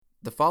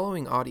The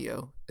following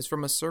audio is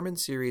from a sermon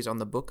series on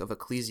the book of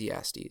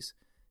Ecclesiastes,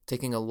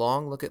 taking a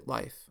long look at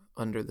life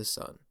under the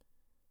sun.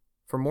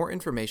 For more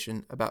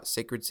information about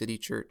Sacred City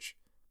Church,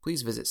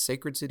 please visit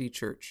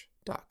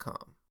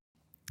sacredcitychurch.com.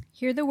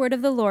 Hear the word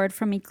of the Lord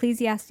from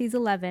Ecclesiastes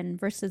 11,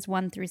 verses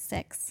 1 through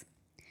 6.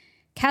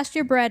 Cast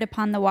your bread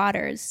upon the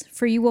waters,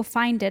 for you will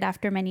find it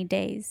after many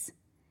days.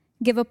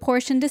 Give a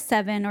portion to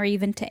 7 or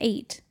even to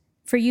 8,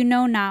 for you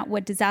know not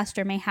what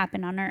disaster may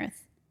happen on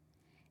earth.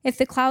 If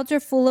the clouds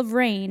are full of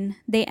rain,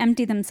 they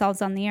empty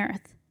themselves on the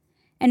earth.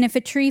 And if a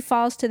tree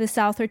falls to the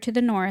south or to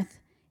the north,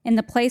 in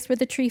the place where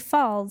the tree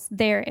falls,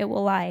 there it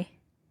will lie.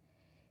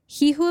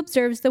 He who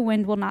observes the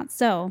wind will not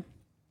sow,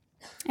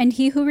 and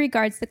he who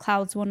regards the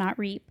clouds will not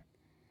reap.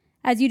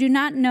 As you do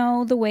not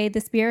know the way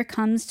the Spirit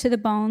comes to the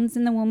bones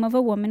in the womb of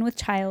a woman with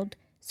child,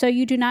 so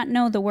you do not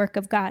know the work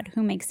of God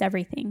who makes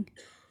everything.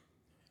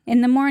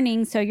 In the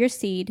morning sow your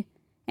seed,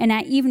 and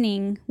at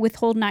evening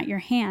withhold not your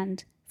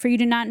hand, for you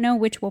do not know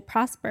which will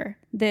prosper,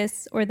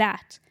 this or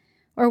that,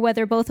 or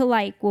whether both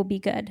alike will be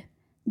good.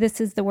 This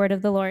is the word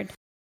of the Lord.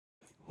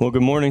 Well,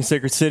 good morning,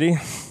 Sacred City.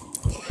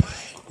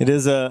 It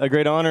is a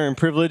great honor and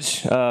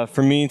privilege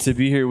for me to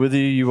be here with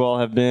you. You all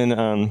have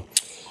been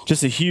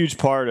just a huge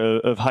part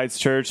of Heights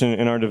Church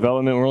and our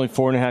development. We're only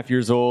 4.5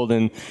 years old,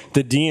 and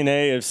the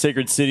DNA of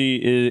Sacred City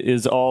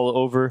is all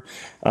over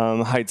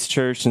Heights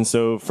Church. And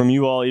so from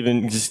you all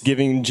even just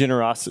giving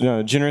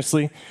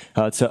generously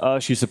to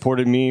us, you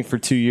supported me for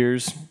 2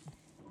 years.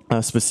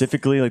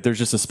 Specifically, like there's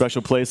just a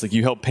special place, like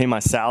you help pay my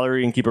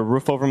salary and keep a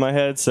roof over my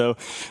head. So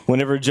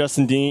whenever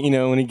Justin Dean,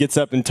 when he gets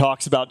up and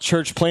talks about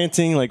church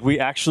planting, like we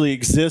actually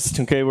exist,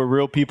 okay? We're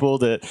real people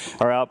that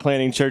are out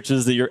planting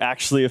churches that you're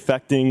actually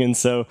affecting. And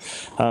so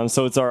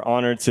it's our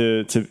honor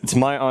it's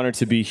my honor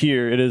to be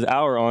here. It is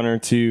our honor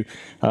to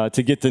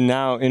get the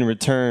now in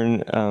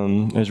return,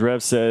 as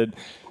Rev said,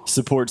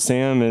 support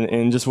Sam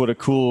and just what a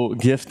cool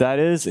gift that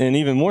is. And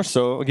even more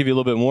so, I'll give you a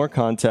little bit more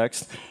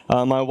context.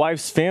 My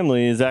wife's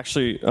family is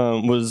actually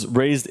was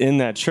raised in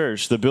that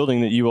church, the building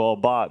that you all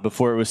bought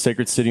before it was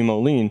Sacred City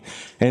Moline.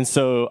 And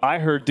so I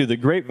heard through the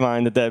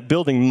grapevine that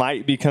building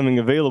might be coming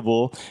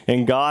available,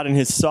 and God in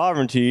his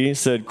sovereignty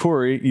said,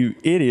 "Corey, you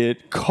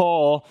idiot,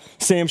 call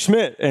Sam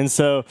Schmidt." And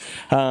so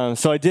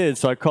I did.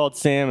 So I called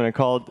Sam and I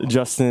called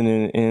Justin,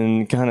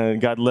 and kind of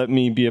God let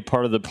me be a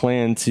part of the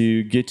plan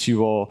to get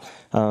you all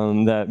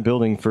that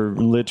building for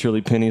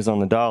literally pennies on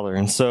the dollar.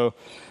 And so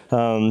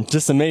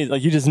just amazing.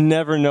 Like you just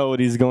never know what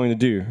he's going to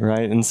do,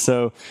 right? And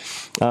so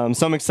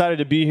I'm excited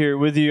to be here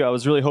with you. I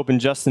was really hoping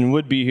Justin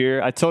would be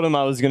here. I told him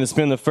I was going to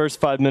spend the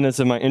first 5 minutes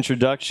of my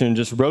introduction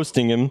just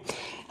roasting him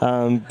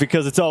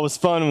because it's always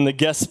fun when the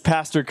guest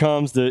pastor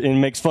comes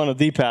and makes fun of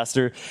the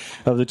pastor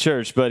of the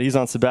church, but he's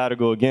on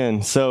sabbatical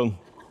again. So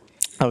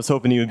I was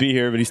hoping he would be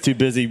here, but he's too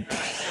busy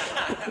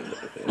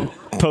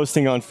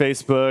posting on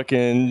Facebook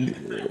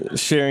and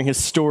sharing his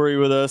story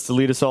with us to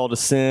lead us all to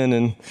sin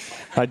and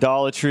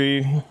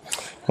idolatry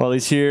while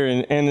he's here.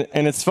 And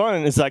it's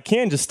fun is I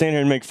can just stand here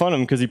and make fun of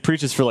him because he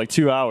preaches for like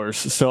 2 hours.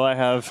 So I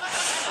have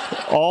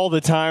all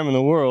the time in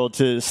the world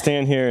to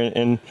stand here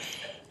and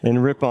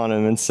rip on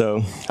him. And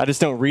so I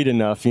just don't read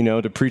enough,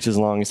 to preach as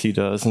long as he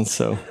does. And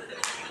so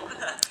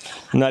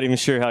I'm not even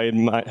sure how he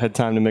had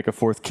time to make a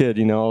fourth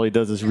kid. All he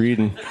does is read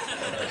and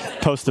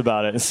post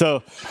about it. And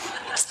so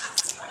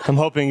I'm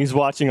hoping he's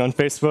watching on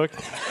Facebook.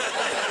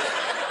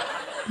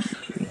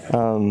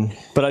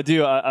 But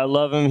I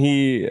love him.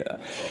 He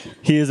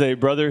is a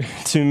brother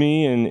to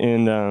me,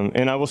 and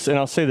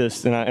I'll say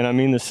this, and I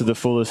mean this to the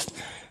fullest.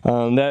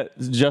 That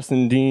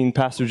Justin Dean,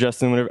 Pastor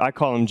Justin, whatever I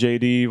call him,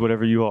 JD,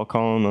 whatever you all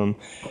call him,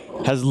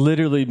 has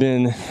literally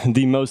been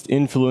the most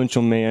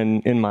influential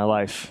man in my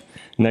life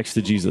next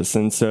to Jesus,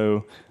 and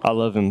so I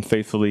love him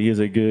faithfully. He is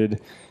a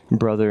good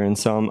brother, and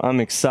so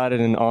I'm excited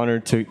and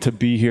honored to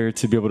be here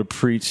to be able to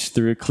preach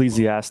through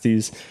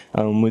Ecclesiastes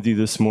with you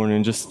this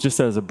morning, just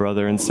as a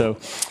brother. And so,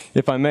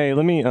 if I may,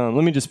 let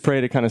me just pray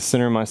to kind of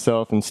center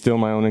myself and still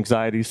my own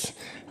anxieties,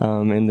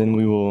 and then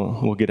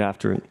we'll get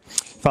after it.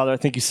 Father, I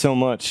thank you so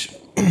much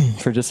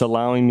for just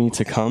allowing me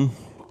to come.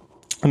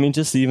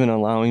 Just even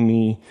allowing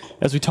me,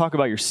 as we talk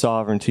about your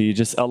sovereignty,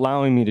 just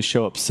allowing me to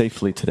show up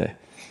safely today.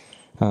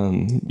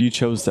 You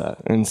chose that,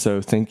 and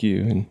so thank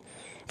you. And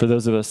for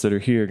those of us that are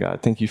here, God,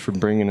 thank you for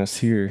bringing us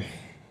here.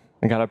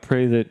 And God, I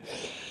pray that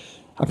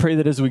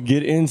as we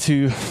get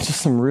into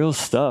just some real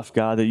stuff,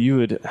 God, that you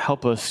would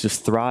help us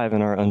just thrive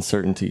in our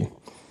uncertainty.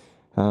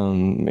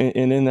 And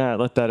in that,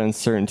 let that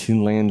uncertainty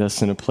land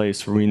us in a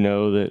place where we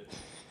know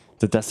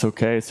that's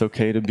okay. It's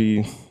okay to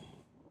be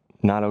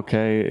not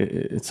okay.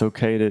 It's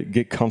okay to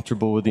get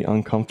comfortable with the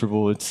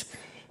uncomfortable.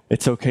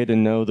 It's okay to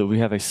know that we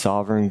have a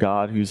sovereign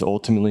God who's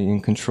ultimately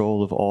in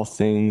control of all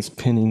things,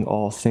 pinning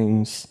all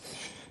things.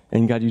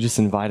 And God, you just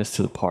invite us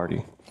to the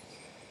party.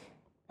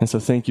 And so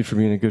thank you for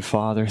being a good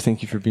father.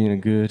 Thank you for being a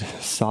good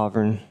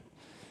sovereign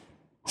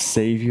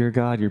Savior,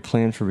 God. Your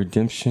plan for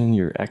redemption,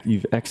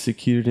 you've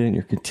executed it and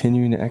you're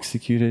continuing to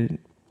execute it.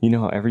 You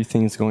know how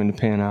everything is going to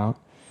pan out.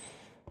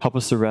 Help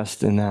us to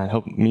rest in that.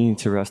 Help me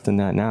to rest in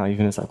that now,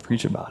 even as I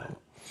preach about it.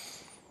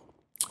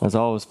 As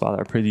always,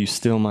 Father, I pray that you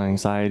still my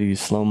anxiety,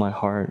 slow my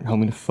heart, help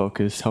me to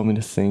focus, help me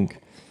to think,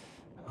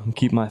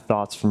 keep my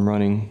thoughts from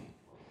running.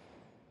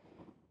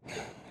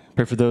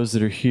 Pray for those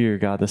that are here,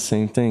 God, the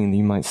same thing, that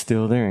you might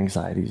still their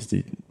anxieties.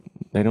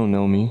 They don't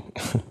know me.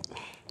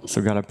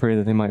 So, God, I pray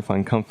that they might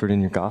find comfort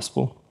in your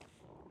gospel.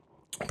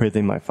 I pray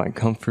they might find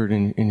comfort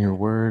in your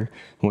word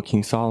and what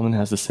King Solomon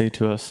has to say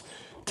to us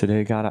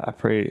today. God, I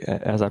pray,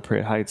 as I pray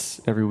at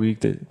Heights every week,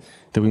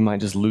 that we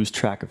might just lose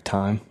track of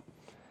time,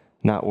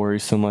 not worry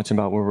so much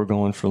about where we're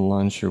going for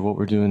lunch or what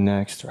we're doing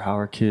next or how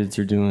our kids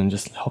are doing.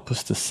 Just help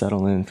us to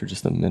settle in for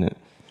just a minute.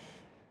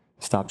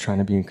 Stop trying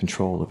to be in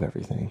control of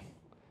everything.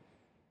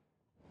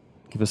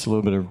 Give us a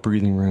little bit of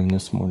breathing room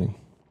this morning.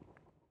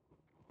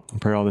 I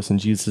pray all this in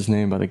Jesus'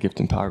 name by the gift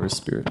and power of His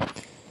Spirit.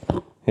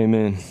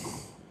 Amen.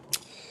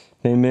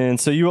 Amen.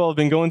 So you all have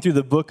been going through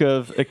the book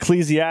of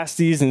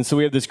Ecclesiastes, and so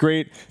we have this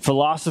great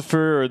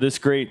philosopher or this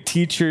great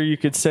teacher, you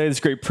could say, this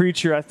great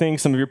preacher, I think.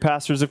 Some of your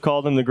pastors have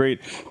called him the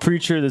great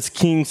preacher. That's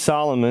King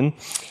Solomon,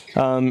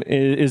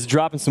 is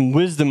dropping some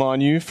wisdom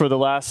on you for the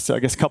last, I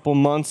guess, couple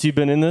months you've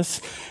been in this.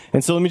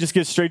 And so let me just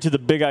get straight to the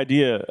big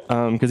idea,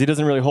 because he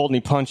doesn't really hold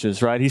any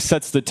punches, right? He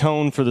sets the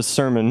tone for the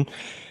sermon.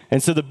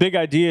 And so the big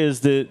idea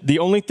is that the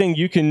only thing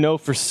you can know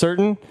for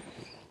certain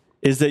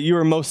is that you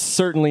are most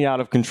certainly out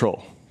of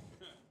control.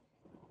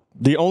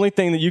 The only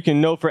thing that you can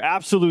know for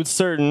absolute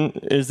certain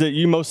is that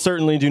you most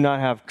certainly do not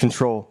have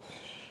control.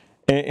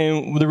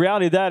 And the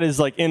reality of that is,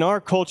 like, in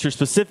our culture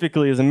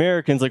specifically as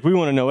Americans, like, we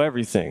want to know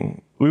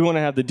everything. We want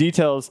to have the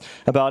details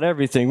about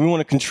everything. We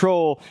want to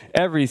control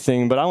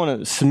everything. But I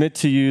want to submit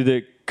to you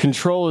that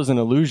control is an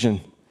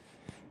illusion.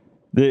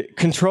 That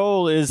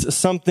control is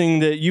something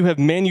that you have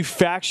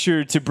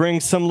manufactured to bring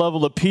some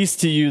level of peace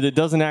to you that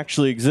doesn't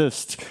actually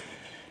exist.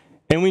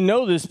 And we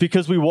know this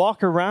because we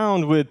walk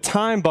around with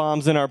time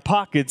bombs in our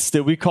pockets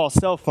that we call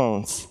cell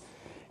phones.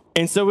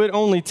 And so it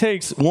only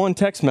takes one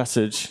text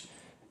message.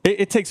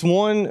 It takes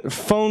one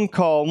phone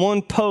call,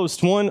 one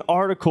post, one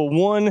article,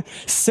 one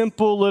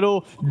simple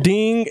little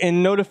ding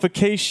and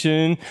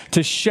notification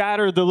to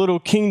shatter the little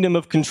kingdom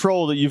of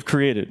control that you've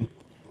created.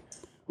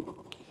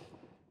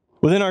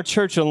 Within our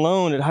church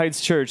alone at Heights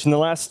Church, in the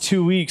last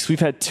 2 weeks, we've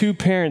had 2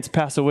 parents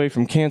pass away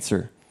from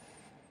cancer.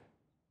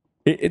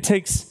 It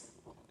takes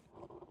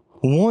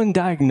one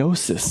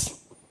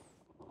diagnosis,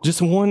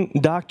 just one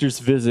doctor's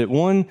visit,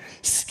 one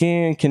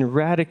scan can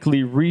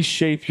radically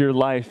reshape your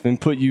life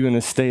and put you in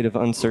a state of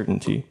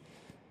uncertainty.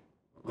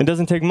 It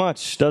doesn't take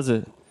much, does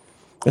it?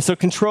 And so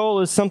control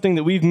is something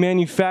that we've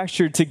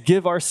manufactured to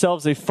give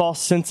ourselves a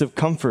false sense of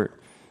comfort.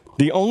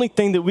 The only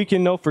thing that we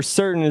can know for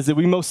certain is that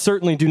we most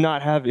certainly do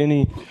not have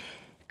any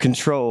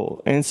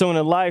control. And so in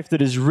a life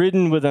that is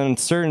ridden with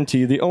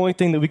uncertainty, the only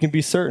thing that we can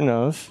be certain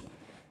of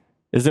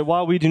is that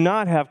while we do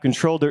not have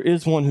control, there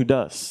is one who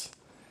does.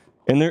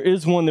 And there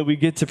is one that we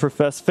get to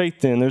profess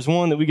faith in. There's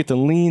one that we get to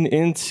lean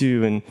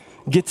into and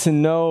get to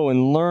know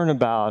and learn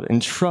about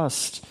and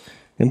trust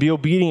and be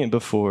obedient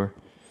before.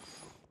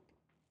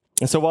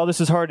 And so while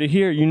this is hard to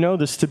hear, you know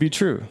this to be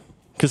true.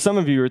 Because some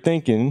of you are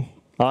thinking,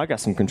 oh, I got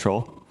some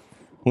control.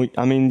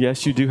 I mean,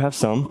 yes, you do have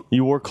some.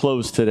 You wore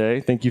clothes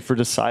today. Thank you for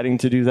deciding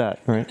to do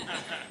that, right?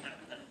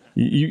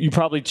 You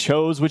probably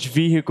chose which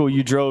vehicle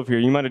you drove here.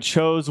 You might have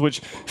chose which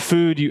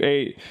food you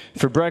ate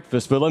for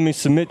breakfast. But let me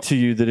submit to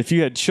you that if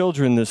you had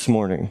children this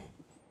morning,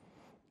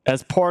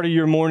 as part of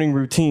your morning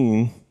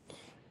routine,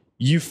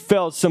 you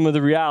felt some of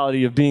the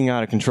reality of being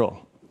out of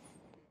control.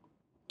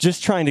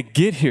 Just trying to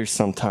get here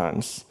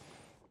sometimes.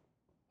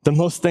 The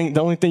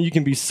only thing you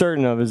can be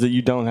certain of is that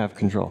you don't have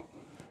control.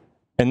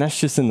 And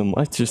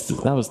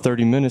that was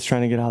 30 minutes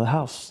trying to get out of the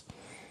house.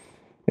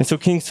 And so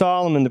King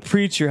Solomon, the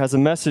preacher, has a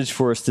message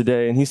for us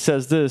today, and he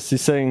says this.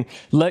 He's saying,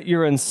 let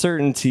your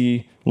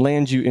uncertainty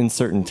land you in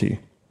certainty.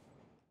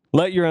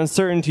 Let your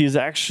uncertainties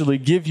actually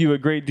give you a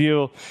great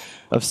deal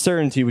of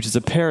certainty, which is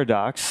a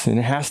paradox, and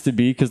it has to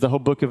be because the whole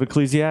book of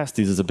Ecclesiastes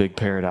is a big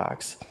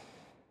paradox.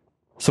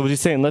 So what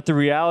he's saying, let the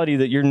reality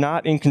that you're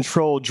not in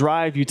control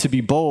drive you to be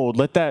bold.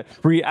 Let that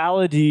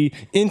reality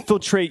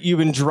infiltrate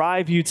you and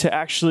drive you to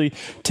actually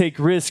take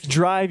risk,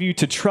 drive you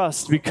to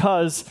trust,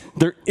 because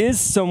there is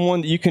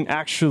someone that you can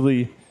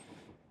actually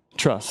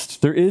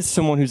trust. There is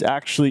someone who's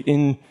actually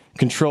in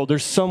control.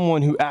 There's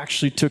someone who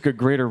actually took a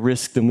greater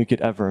risk than we could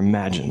ever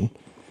imagine.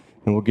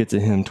 And we'll get to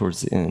him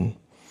towards the end.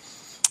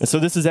 And so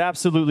this is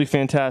absolutely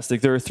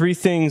fantastic. There are 3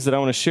 things that I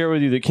want to share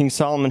with you that King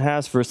Solomon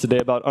has for us today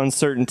about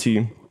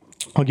uncertainty.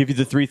 I'll give you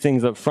the 3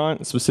 things up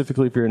front,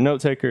 specifically if you're a note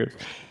taker.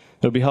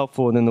 It'll be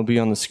helpful, and then they'll be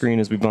on the screen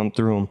as we bump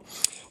through them.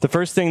 The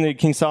first thing that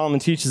King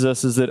Solomon teaches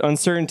us is that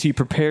uncertainty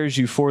prepares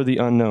you for the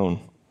unknown.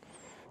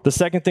 The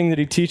second thing that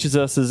he teaches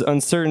us is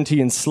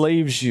uncertainty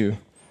enslaves you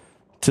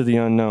to the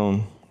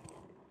unknown.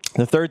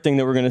 The third thing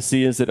that we're going to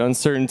see is that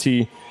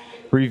uncertainty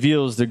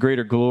reveals the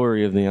greater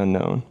glory of the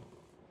unknown.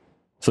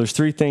 So there's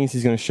 3 things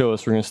he's going to show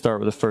us. We're going to start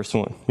with the first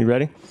one. You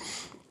ready?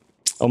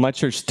 Oh, my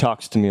church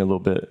talks to me a little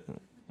bit.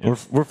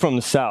 We're from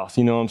the South,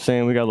 you know what I'm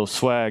saying? We got a little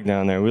swag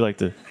down there. We like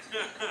to...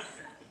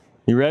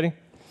 You ready?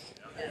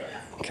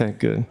 Okay,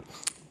 good.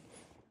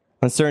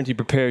 Uncertainty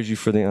prepares you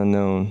for the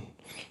unknown.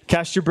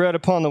 Cast your bread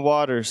upon the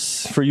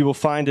waters, for you will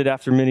find it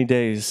after many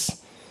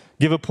days.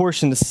 Give a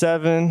portion to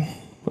 7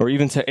 or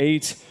even to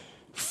 8,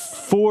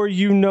 for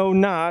you know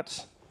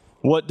not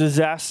what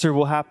disaster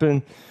will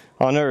happen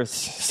on earth.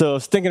 So I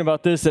was thinking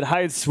about this at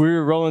Heights. We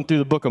were rolling through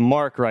the book of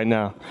Mark right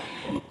now.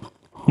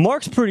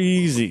 Mark's pretty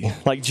easy.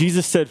 Like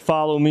Jesus said,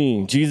 follow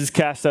me. Jesus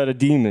cast out a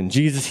demon.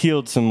 Jesus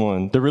healed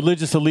someone. The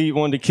religious elite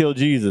wanted to kill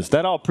Jesus.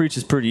 That all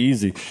preaches pretty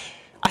easy.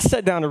 I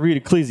sat down to read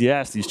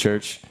Ecclesiastes,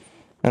 church,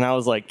 and I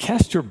was like,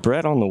 cast your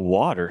bread on the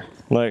water.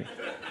 Like,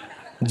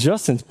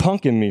 Justin's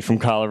punking me from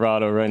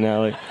Colorado right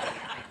now.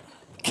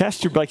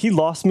 Like, he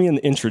lost me in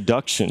the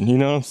introduction. You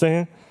know what I'm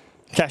saying?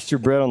 Cast your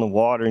bread on the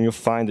water and you'll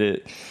find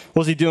it.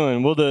 What's he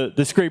doing? Well,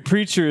 this great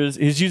preacher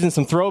is using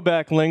some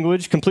throwback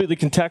language, completely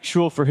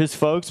contextual for his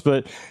folks,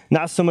 but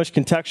not so much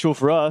contextual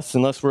for us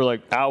unless we're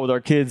like out with our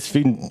kids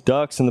feeding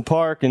ducks in the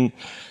park. And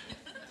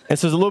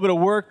so there's a little bit of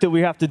work that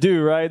we have to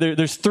do, right?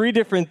 There's 3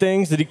 different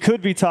things that he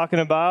could be talking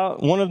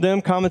about. One of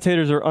them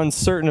commentators are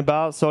uncertain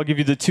about, so I'll give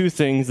you the 2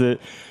 things that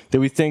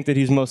we think that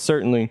he's most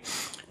certainly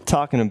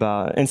talking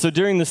about. And so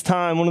during this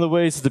time, one of the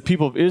ways that the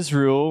people of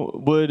Israel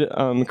would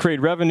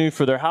create revenue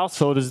for their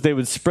household is they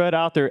would spread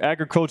out their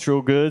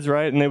agricultural goods,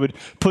 right? And they would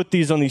put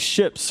these on these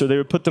ships, so they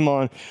would put them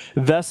on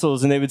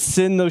vessels, and they would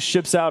send those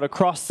ships out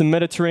across the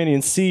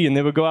Mediterranean Sea, and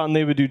they would go out and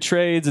they would do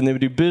trades, and they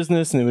would do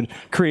business, and they would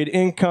create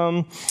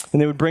income,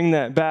 and they would bring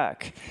that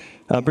back.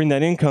 Bring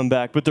that income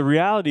back. But the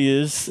reality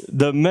is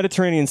the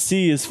Mediterranean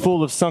Sea is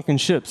full of sunken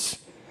ships.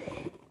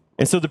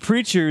 And so the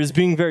preacher is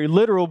being very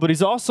literal, but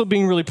he's also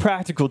being really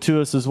practical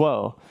to us as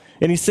well.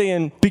 And he's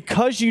saying,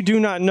 because you do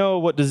not know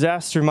what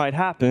disaster might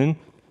happen,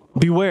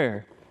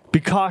 beware,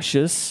 be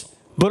cautious,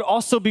 but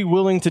also be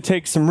willing to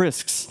take some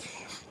risks.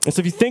 And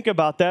so if you think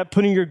about that,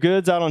 putting your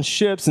goods out on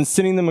ships and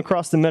sending them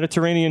across the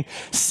Mediterranean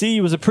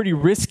Sea was a pretty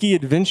risky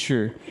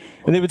adventure.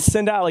 And they would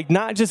send out like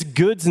not just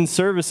goods and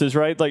services,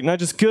 right? Like not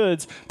just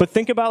goods, but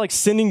think about like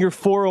sending your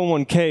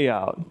 401k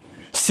out.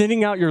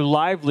 Sending out your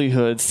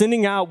livelihood,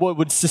 sending out what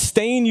would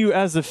sustain you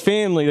as a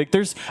family. Like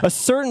there's a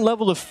certain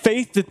level of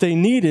faith that they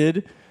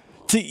needed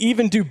to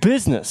even do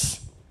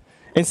business.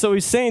 And so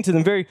he's saying to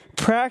them very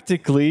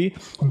practically,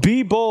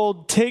 be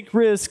bold, take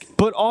risk,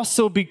 but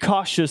also be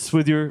cautious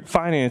with your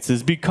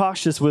finances. Be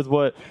cautious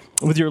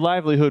with your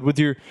livelihood, with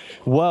your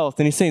wealth.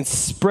 And he's saying,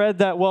 spread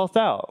that wealth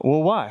out.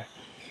 Well, why?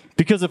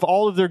 Because if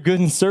all of their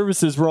goods and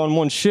services were on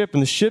one ship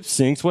and the ship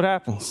sinks, what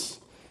happens?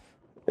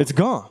 It's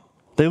gone.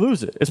 They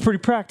lose it. It's pretty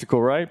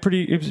practical, right?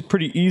 It's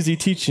pretty easy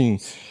teaching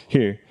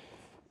here.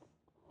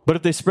 But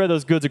if they spread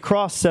those goods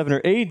across 7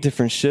 or 8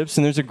 different ships,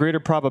 then there's a greater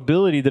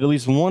probability that at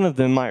least one of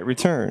them might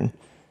return.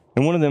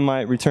 And one of them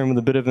might return with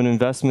a bit of an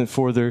investment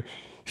for their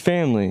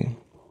family.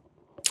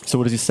 So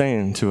what is he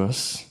saying to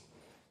us?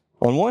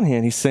 On one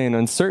hand, he's saying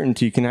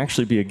uncertainty can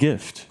actually be a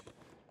gift.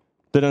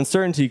 That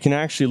uncertainty can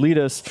actually lead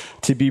us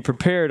to be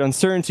prepared.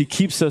 Uncertainty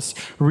keeps us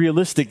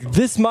realistic.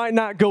 This might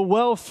not go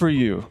well for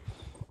you.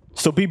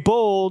 So be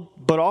bold,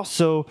 but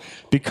also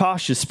be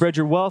cautious. Spread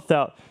your wealth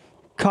out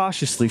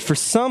cautiously. For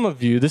some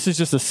of you, this is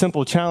just a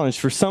simple challenge.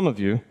 For some of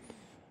you,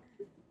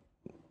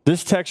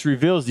 this text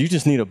reveals you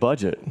just need a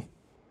budget.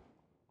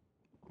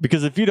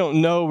 Because if you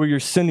don't know where you're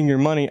sending your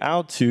money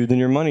out to, then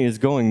your money is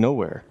going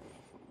nowhere.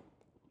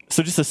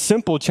 So just a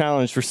simple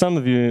challenge for some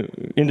of you,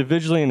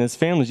 individually and as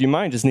families, you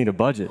might just need a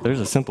budget. There's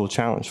a simple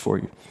challenge for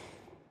you.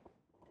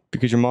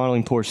 Because you're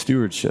modeling poor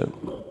stewardship.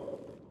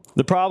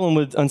 The problem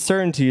with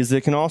uncertainty is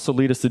it can also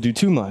lead us to do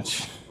too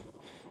much.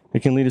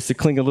 It can lead us to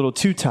cling a little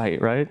too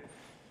tight, right?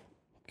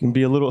 It can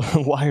be a little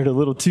wired a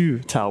little too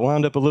tight,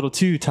 wound up a little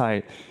too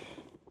tight.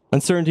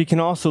 Uncertainty can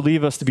also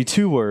leave us to be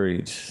too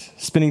worried,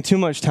 spending too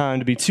much time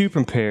to be too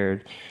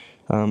prepared.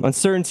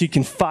 Uncertainty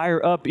can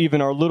fire up even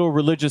our little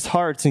religious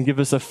hearts and give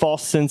us a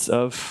false sense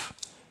of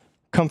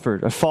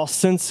comfort, a false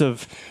sense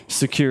of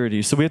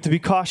security. So we have to be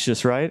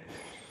cautious, right?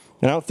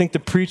 And I don't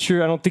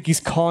think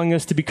he's calling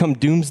us to become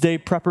doomsday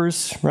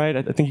preppers, right?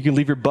 I think you can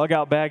leave your bug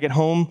out bag at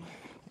home.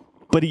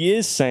 But he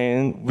is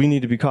saying we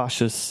need to be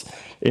cautious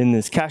in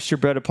this. Cast your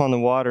bread upon the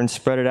water and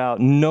spread it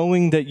out,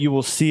 knowing that you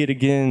will see it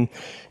again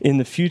in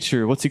the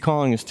future. What's he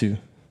calling us to?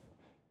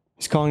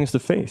 He's calling us to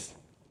faith.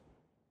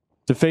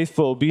 To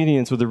faithful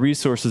obedience with the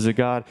resources that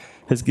God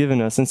has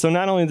given us. And so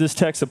not only does this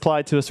text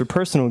apply to us for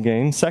personal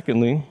gain,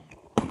 secondly,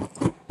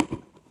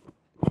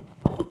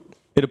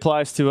 it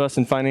applies to us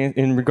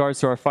in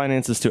regards to our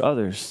finances to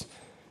others.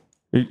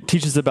 It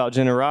teaches about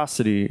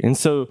generosity. And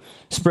so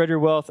spread your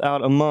wealth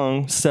out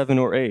among 7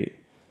 or 8.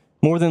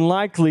 More than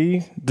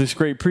likely, this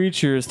great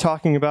preacher is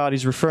talking about,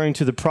 he's referring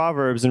to the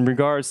Proverbs in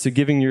regards to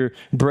giving your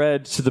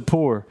bread to the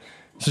poor.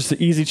 It's just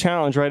an easy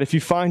challenge, right? If you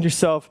find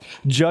yourself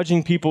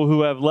judging people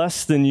who have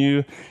less than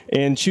you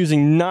and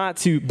choosing not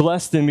to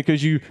bless them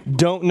because you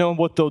don't know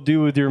what they'll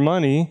do with your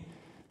money,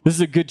 this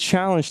is a good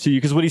challenge to you,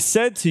 because what he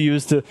said to you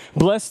is to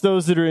bless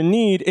those that are in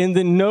need, and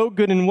then know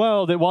good and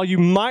well that while you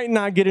might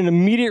not get an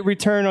immediate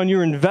return on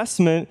your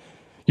investment,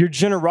 your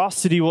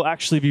generosity will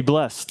actually be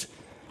blessed.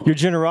 Your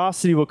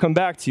generosity will come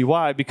back to you.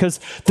 Why? Because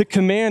the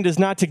command is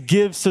not to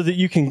give so that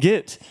you can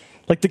get.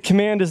 Like the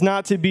command is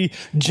not to be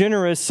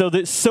generous so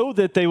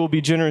that they will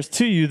be generous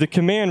to you. The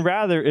command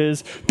rather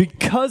is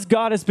because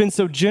God has been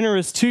so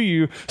generous to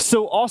you,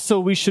 so also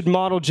we should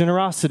model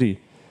generosity.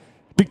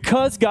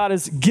 Because God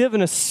has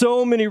given us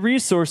so many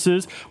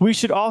resources, we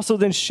should also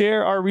then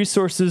share our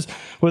resources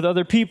with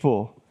other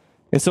people.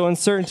 And so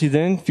uncertainty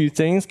then, few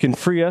things, can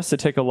free us to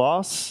take a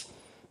loss,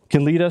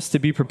 can lead us to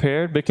be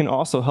prepared, but can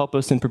also help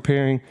us in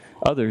preparing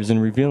others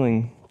and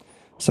revealing.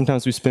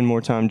 Sometimes we spend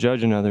more time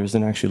judging others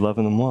than actually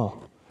loving them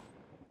well.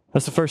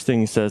 That's the first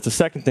thing he says. The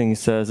second thing he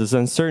says is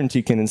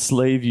uncertainty can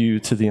enslave you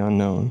to the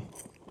unknown.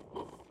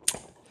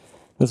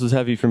 This was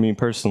heavy for me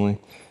personally.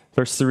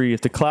 Verse 3,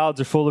 if the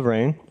clouds are full of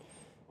rain,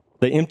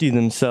 they empty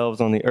themselves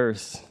on the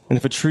earth. And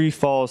if a tree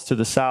falls to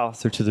the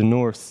south or to the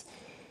north,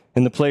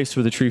 in the place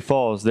where the tree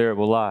falls, there it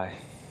will lie.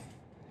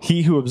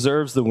 He who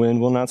observes the wind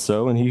will not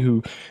sow, and he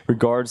who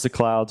regards the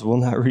clouds will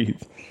not reap.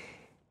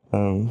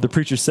 The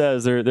preacher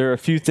says there are a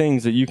few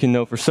things that you can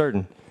know for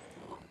certain.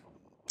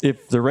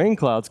 If the rain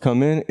clouds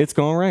come in, it's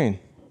going to rain.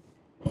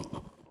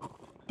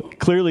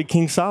 Clearly,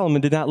 King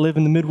Solomon did not live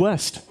in the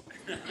Midwest,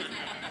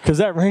 because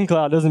that rain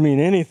cloud doesn't mean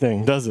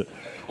anything, does it?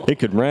 It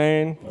could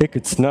rain, it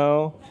could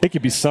snow, it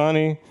could be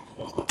sunny,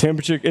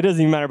 temperature. It doesn't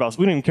even matter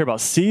we don't even care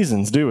about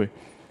seasons, do we?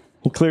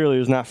 He clearly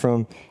was not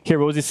from here.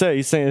 What does he say?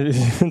 He's saying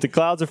if the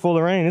clouds are full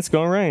of rain, it's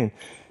going to rain.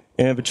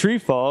 And if a tree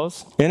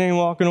falls, it ain't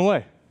walking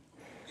away.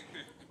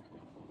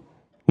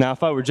 Now,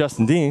 if I were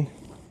Justin Dean,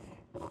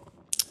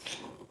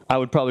 I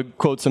would probably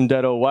quote some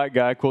dead old white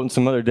guy quoting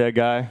some other dead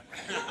guy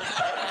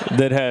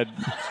that had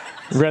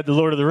read The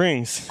Lord of the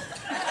Rings.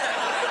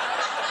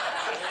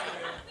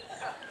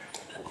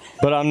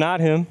 But I'm not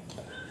him,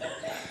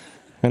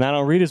 and I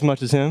don't read as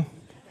much as him,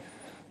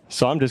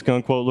 so I'm just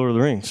going to quote Lord of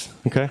the Rings,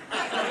 okay?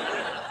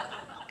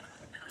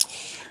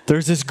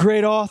 There's this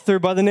great author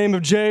by the name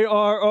of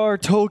J.R.R.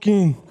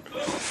 Tolkien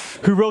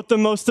who wrote the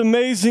most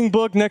amazing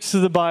book next to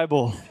the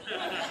Bible,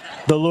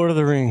 The Lord of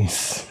the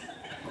Rings.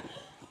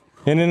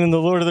 And then in The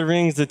Lord of the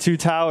Rings, the two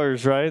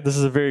towers, right? This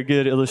is a very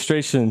good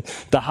illustration.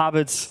 The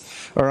hobbits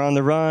are on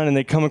the run, and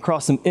they come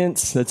across some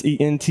Ents, that's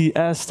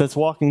E-N-T-S, that's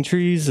walking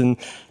trees, and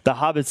the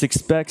hobbits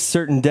expect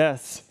certain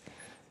death.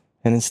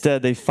 And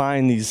instead, they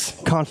find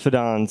these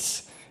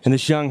confidants, and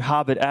this young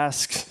hobbit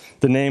asks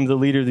the name of the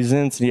leader of these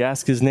Ents, and he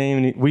asks his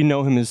name, and we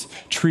know him as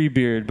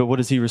Treebeard, but what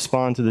does he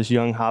respond to this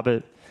young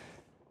hobbit?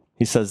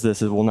 He says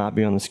this, it will not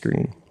be on the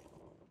screen.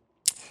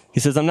 He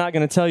says, I'm not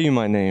going to tell you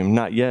my name,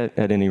 not yet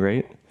at any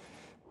rate.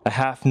 A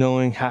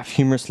half-knowing,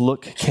 half-humorous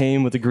look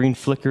came with a green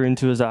flicker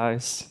into his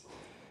eyes.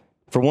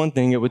 For one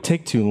thing, it would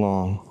take too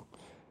long.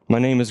 My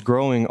name is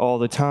growing all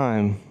the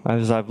time,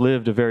 as I've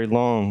lived a very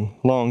long,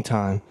 long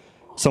time.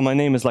 So my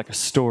name is like a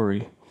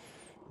story.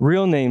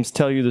 Real names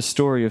tell you the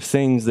story of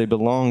things they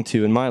belong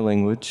to in my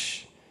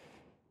language.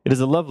 It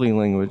is a lovely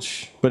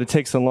language, but it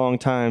takes a long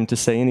time to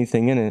say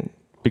anything in it,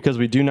 because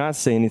we do not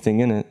say anything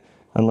in it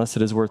unless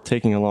it is worth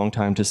taking a long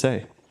time to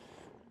say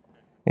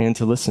and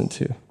to listen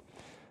to.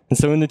 And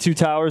so in the two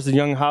towers, the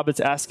young hobbit's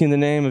asking the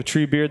name of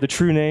Treebeard, the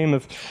true name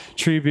of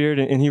Treebeard,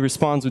 and he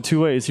responds with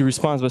two ways. He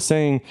responds by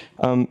saying,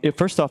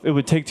 first off, it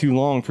would take too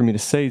long for me to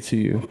say to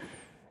you.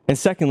 And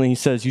secondly, he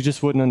says, you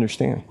just wouldn't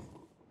understand.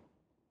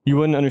 You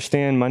wouldn't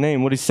understand my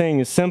name. What he's saying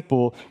is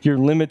simple. You're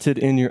limited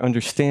in your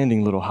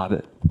understanding, little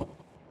hobbit.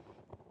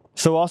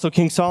 So also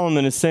King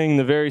Solomon is saying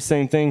the very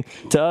same thing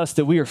to us,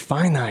 that we are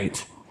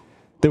finite,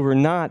 that we're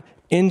not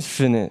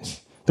infinite,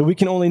 that we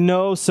can only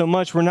know so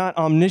much. We're not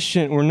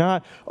omniscient. We're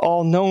not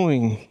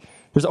all-knowing.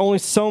 There's only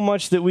so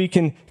much that we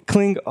can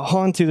cling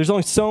onto. There's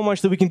only so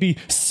much that we can be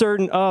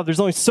certain of. There's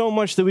only so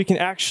much that we can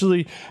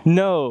actually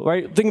know,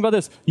 right? Think about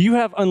this. You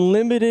have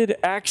unlimited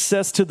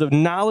access to the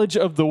knowledge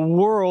of the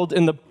world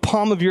in the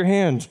palm of your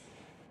hand,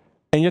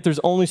 and yet there's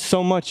only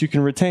so much you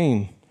can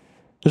retain.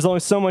 There's only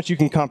so much you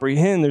can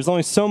comprehend. There's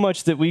only so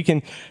much that we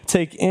can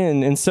take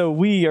in, and so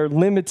we are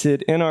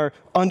limited in our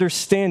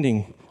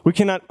understanding. We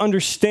cannot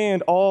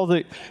understand all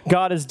that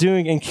God is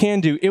doing and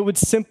can do. It would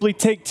simply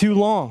take too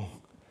long.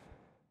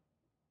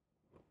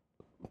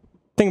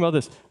 Think about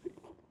this.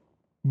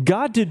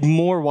 God did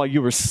more while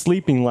you were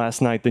sleeping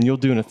last night than you'll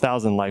do in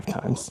 1,000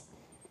 lifetimes.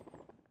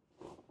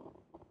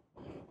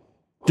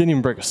 Didn't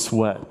even break a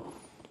sweat.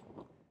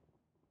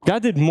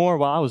 God did more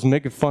while I was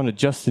making fun of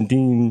Justin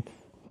Dean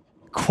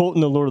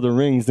quoting The Lord of the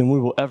Rings than we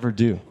will ever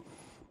do.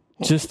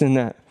 Just in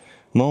that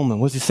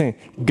moment. What's he saying?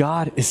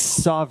 God is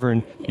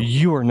sovereign.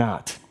 You are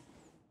not.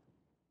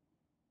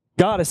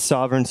 God is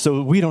sovereign,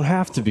 so we don't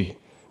have to be.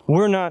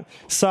 We're not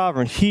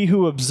sovereign. He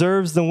who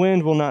observes the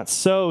wind will not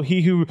sow.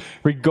 He who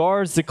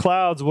regards the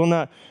clouds will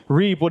not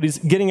reap. What he's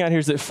getting at here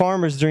is that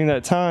farmers during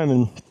that time,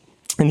 and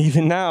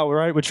even now,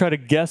 right, would try to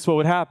guess what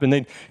would happen.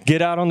 They'd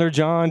get out on their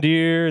John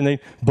Deere, and they'd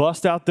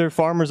bust out their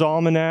farmer's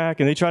almanac,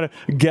 and they try to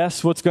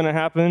guess what's going to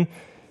happen.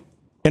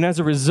 And as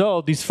a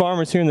result, these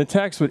farmers here in the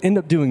text would end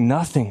up doing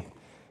nothing.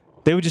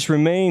 They would just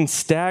remain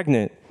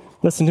stagnant.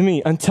 Listen to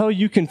me, until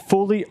you can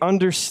fully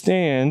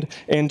understand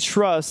and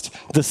trust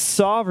the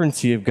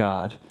sovereignty of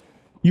God,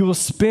 you will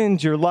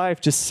spend your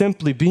life just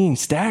simply being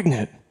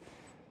stagnant.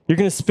 You're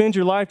going to spend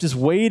your life just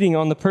waiting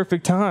on the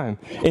perfect time.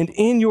 And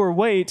in your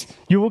wait,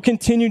 you will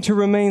continue to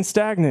remain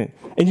stagnant.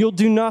 And you'll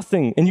do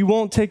nothing. And you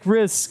won't take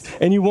risks.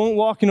 And you won't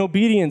walk in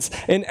obedience.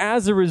 And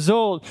as a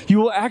result, you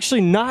will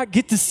actually not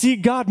get to see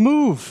God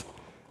move.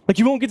 Like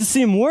you won't get to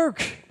see him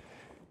work.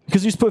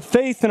 Because we just put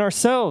faith in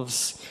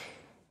ourselves.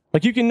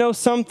 Like you can know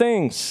some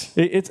things.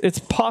 It's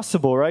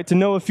possible, right? To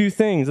know a few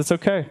things. It's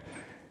okay.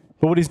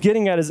 But what he's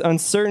getting at is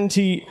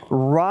uncertainty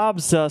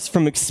robs us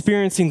from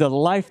experiencing the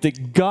life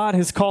that God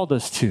has called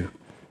us to.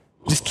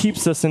 It just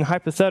keeps us in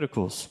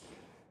hypotheticals.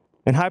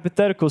 And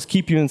hypotheticals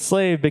keep you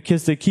enslaved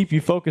because they keep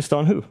you focused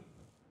on who?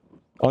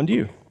 On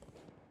you.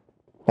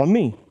 On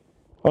me.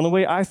 On the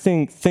way I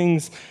think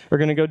things are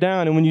going to go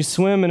down. And when you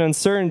swim in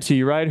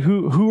uncertainty, right,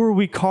 who are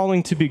we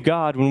calling to be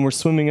God when we're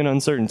swimming in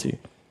uncertainty?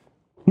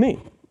 Me.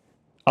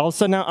 All of a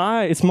sudden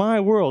now it's my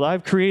world.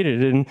 I've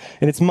created it, and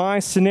it's my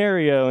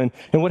scenario.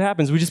 And what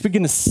happens? We just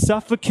begin to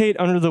suffocate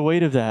under the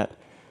weight of that.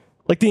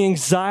 Like the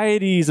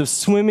anxieties of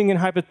swimming in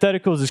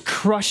hypotheticals is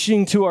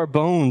crushing to our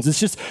bones.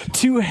 It's just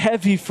too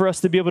heavy for us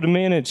to be able to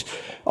manage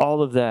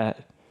all of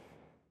that.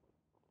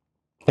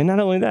 And not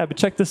only that, but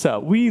check this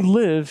out. We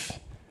live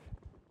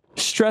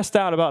stressed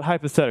out about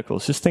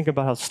hypotheticals. Just think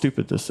about how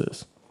stupid this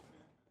is.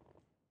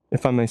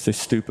 If I may say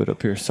stupid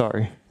up here,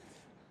 sorry.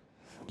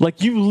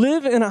 Like you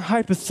live in a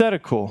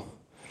hypothetical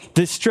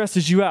that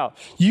stresses you out.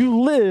 You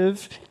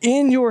live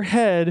in your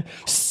head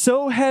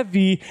so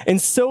heavy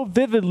and so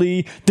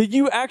vividly that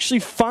you actually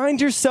find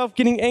yourself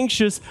getting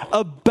anxious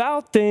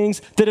about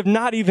things that have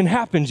not even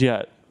happened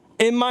yet.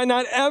 It might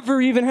not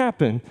ever even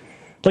happen.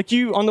 Like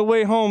you, on the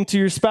way home to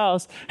your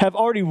spouse, have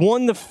already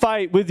won the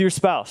fight with your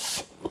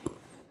spouse.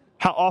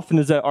 How often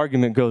does that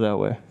argument go that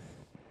way?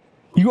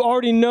 You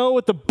already know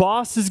what the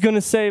boss is going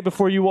to say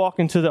before you walk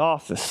into the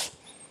office.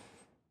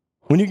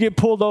 When you get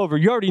pulled over,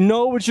 you already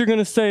know what you're going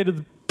to say to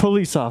the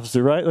police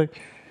officer, right? Like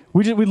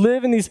we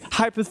live in these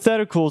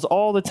hypotheticals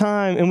all the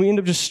time, and we end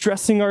up just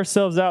stressing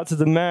ourselves out to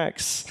the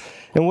max.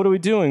 And what are we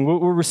doing?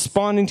 We're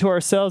responding to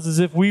ourselves as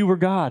if we were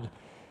God.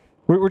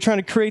 We're trying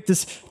to create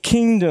this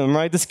kingdom,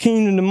 right? This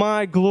kingdom to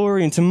my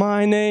glory and to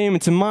my name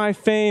and to my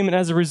fame. And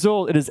as a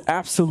result, it is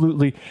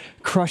absolutely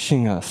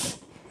crushing us.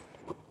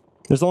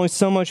 There's only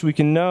so much we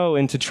can know,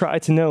 and to try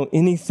to know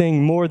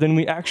anything more than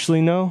we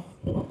actually know,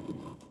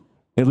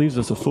 it leaves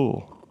us a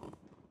fool,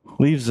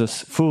 leaves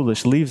us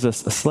foolish, leaves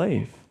us a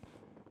slave.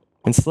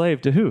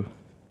 Enslaved to who?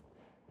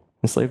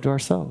 Enslaved to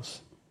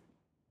ourselves.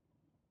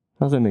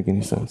 How does that make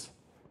any sense?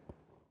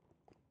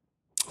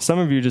 Some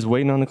of you are just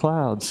waiting on the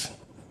clouds,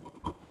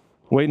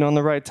 waiting on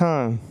the right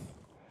time,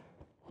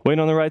 waiting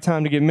on the right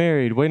time to get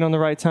married, waiting on the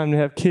right time to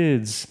have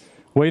kids,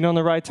 waiting on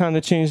the right time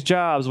to change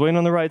jobs, waiting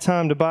on the right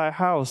time to buy a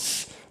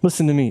house.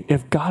 Listen to me.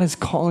 If God is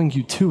calling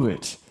you to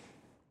it,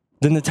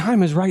 then the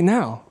time is right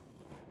now.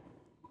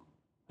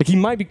 Like he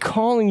might be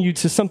calling you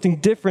to something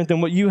different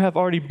than what you have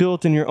already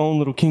built in your own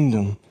little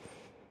kingdom.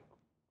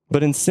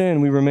 But in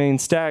sin, we remain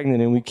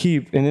stagnant, and we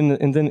keep, and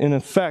then in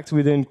effect,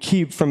 we then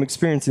keep from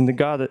experiencing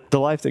the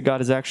life that God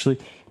has actually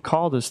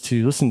called us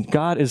to. Listen,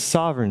 God is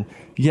sovereign,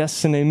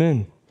 yes and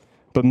amen.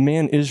 But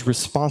man is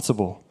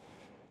responsible.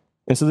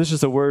 And so this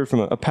is a word from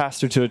a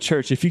pastor to a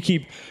church. If you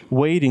keep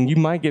waiting, you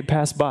might get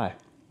passed by.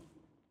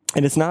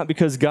 And it's not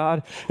because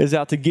God is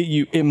out to get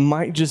you. It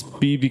might just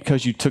be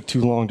because you took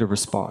too long to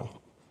respond.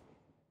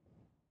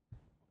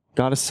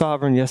 God is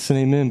sovereign, yes and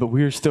amen, but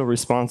we are still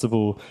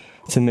responsible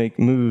to make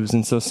moves.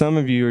 And so some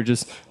of you are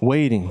just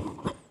waiting,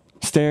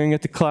 staring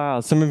at the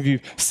clouds. Some of you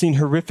have seen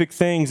horrific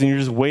things, and you're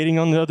just waiting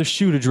on the other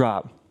shoe to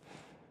drop.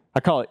 I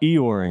call it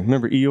Eeyoring.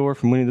 Remember Eeyore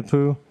from Winnie the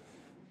Pooh?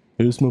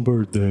 It's my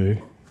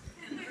birthday.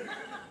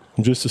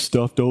 I'm just a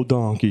stuffed old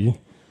donkey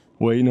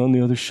waiting on the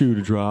other shoe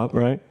to drop,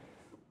 right?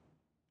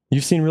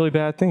 You've seen really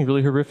bad things,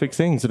 really horrific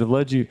things that have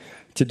led you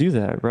to do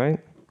that, right?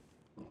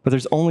 But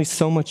there's only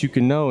so much you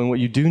can know, and what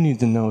you do need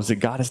to know is that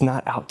God is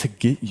not out to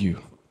get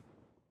you.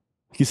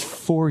 He's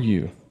for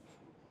you.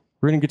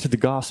 We're going to get to the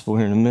gospel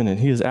here in a minute.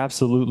 He is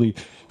absolutely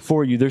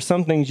for you. There's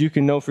some things you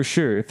can know for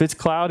sure. If it's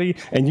cloudy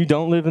and you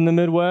don't live in the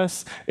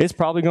Midwest, it's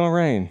probably going to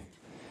rain.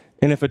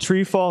 And if a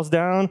tree falls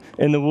down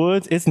in the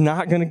woods, it's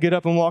not going to get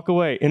up and walk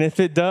away. And if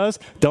it does,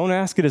 don't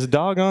ask it its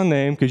doggone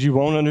name because you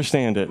won't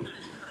understand it.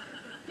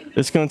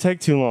 It's going to take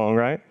too long,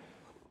 right?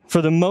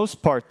 For the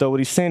most part, though,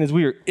 what he's saying is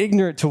we are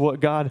ignorant to what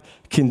God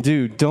can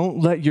do. Don't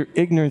let your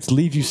ignorance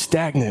leave you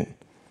stagnant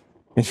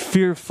and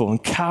fearful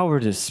and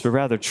cowardice, but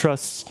rather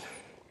trust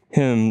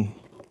him.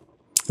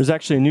 There's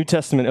actually a New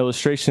Testament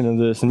illustration of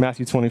this in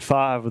Matthew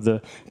 25 with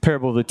the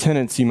parable of the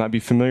tenants you might be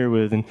familiar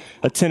with. And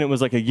a tenant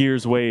was like a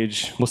year's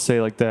wage, we'll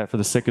say like that for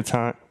the sake of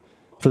time.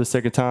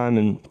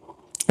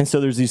 And so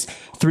there's these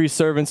three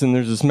servants, and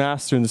there's this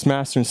master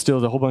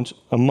instills a whole bunch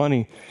of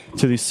money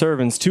to these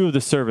servants. Two of the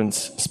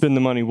servants spend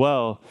the money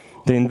well.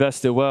 They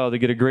invest it well. They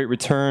get a great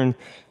return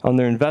on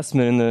their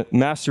investment. And the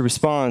master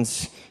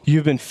responds,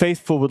 "You've been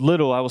faithful with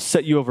little. I will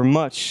set you over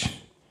much.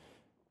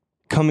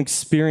 Come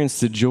experience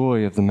the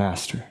joy of the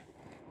master."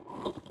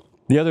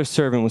 The other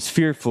servant was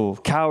fearful,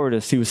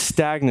 cowardice. He was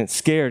stagnant,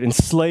 scared,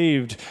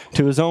 enslaved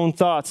to his own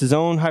thoughts, his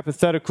own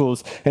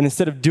hypotheticals. And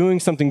instead of doing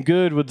something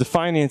good with the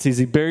finances,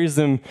 he buries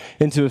them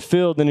into a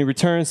field. Then he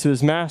returns to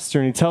his master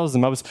and he tells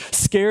him, I was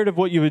scared of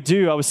what you would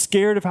do. I was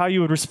scared of how you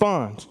would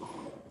respond.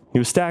 He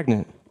was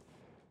stagnant.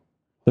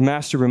 The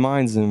master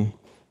reminds him,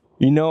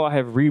 you know I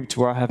have reaped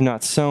where I have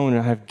not sown,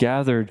 and I have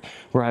gathered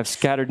where I have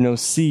scattered no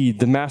seed.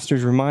 The master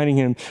is reminding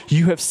him,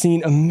 you have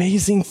seen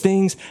amazing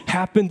things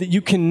happen that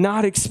you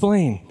cannot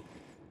explain.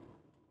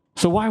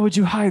 So why would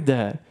you hide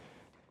that?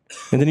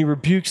 And then he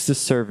rebukes the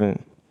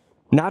servant,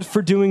 not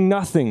for doing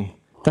nothing.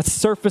 That's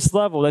surface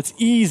level. That's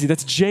easy.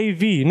 That's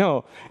JV.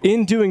 No,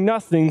 in doing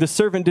nothing, the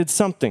servant did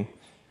something.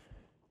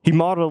 He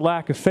modeled a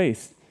lack of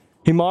faith.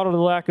 He modeled a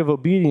lack of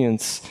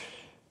obedience.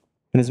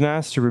 And his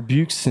master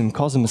rebukes him,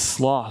 calls him a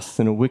sloth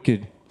and a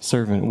wicked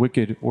servant,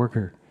 wicked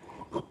worker.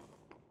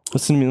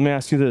 Listen to me. Let me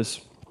ask you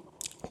this.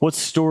 What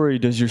story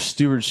does your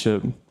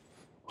stewardship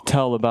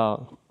tell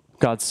about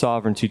God's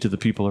sovereignty to the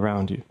people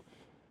around you?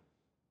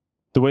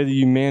 The way that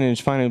you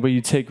manage finance, the way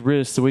you take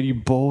risks, the way you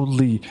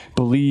boldly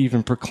believe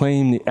and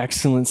proclaim the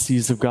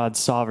excellencies of God's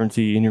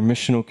sovereignty in your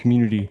missional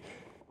community,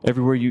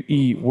 everywhere you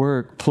eat,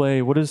 work,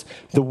 play. What is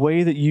the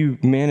way that you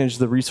manage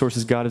the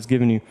resources God has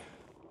given you?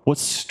 What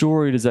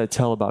story does that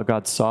tell about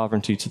God's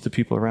sovereignty to the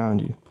people around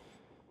you?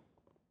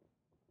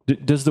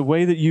 Does the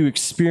way that you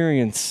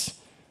experience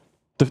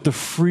the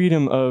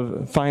freedom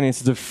of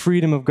finances, the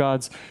freedom of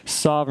God's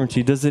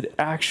sovereignty, does it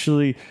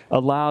actually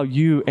allow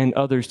you and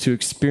others to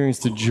experience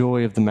the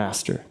joy of the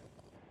master?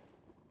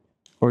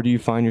 Or do you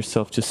find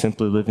yourself just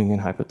simply living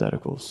in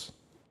hypotheticals,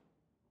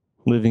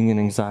 living in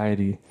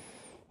anxiety?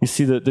 You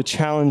see, the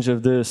challenge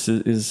of this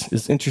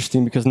is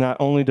interesting because not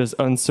only does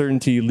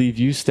uncertainty leave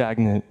you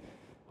stagnant,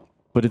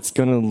 but it's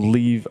going to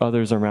leave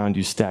others around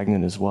you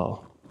stagnant as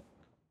well.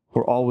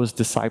 We're always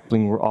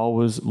discipling. We're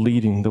always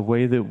leading. The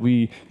way that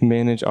we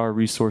manage our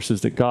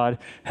resources that God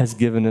has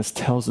given us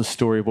tells a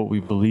story of what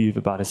we believe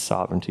about his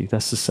sovereignty.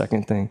 That's the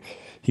second thing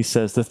he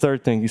says. The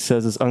third thing he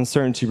says is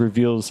uncertainty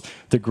reveals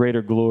the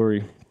greater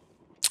glory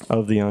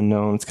of the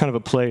unknown. It's kind of a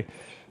play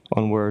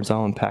on words.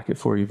 I'll unpack it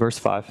for you. Verse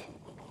 5.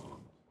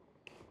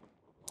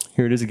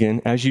 Here it is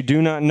again. As you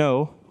do not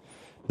know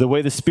the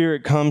way the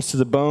Spirit comes to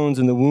the bones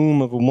in the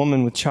womb of a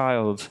woman with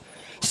child,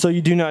 so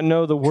you do not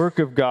know the work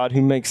of God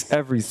who makes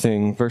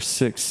everything. Verse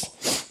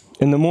 6.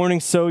 In the morning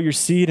sow your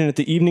seed, and at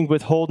the evening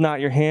withhold not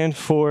your hand,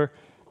 for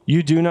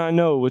you do not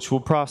know which will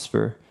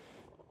prosper,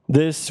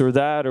 this or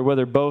that, or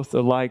whether both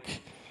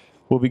alike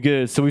will be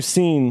good. So we've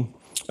seen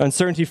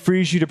uncertainty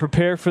frees you to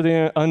prepare for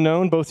the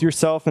unknown, both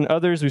yourself and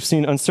others. We've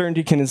seen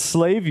uncertainty can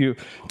enslave you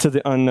to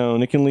the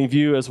unknown. It can leave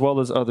you as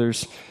well as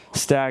others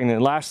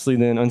stagnant. Lastly,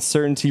 then,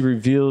 uncertainty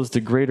reveals the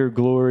greater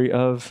glory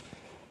of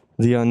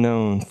the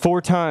unknown. 4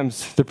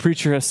 times the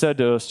preacher has said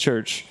to us,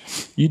 church,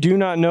 you do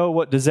not know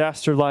what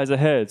disaster lies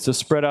ahead, so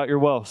spread out your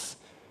wealth.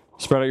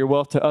 Spread out your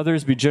wealth to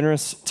others, be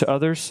generous to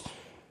others.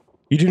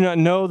 You do not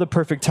know the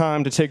perfect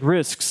time to take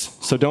risks,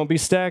 so don't be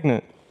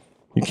stagnant.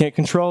 You can't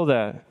control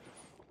that.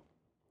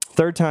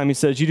 3rd time he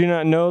says, you do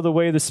not know the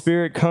way the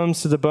Spirit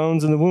comes to the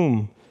bones in the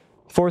womb.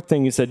 4th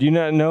thing he said, you do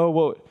not know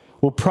what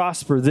will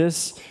prosper,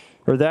 this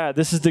or that.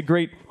 This is the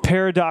great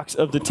paradox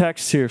of the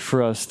text here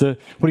for us.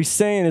 What he's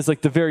saying is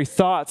like the very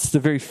thoughts, the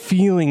very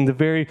feeling, the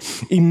very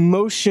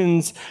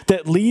emotions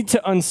that lead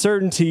to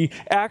uncertainty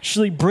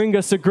actually bring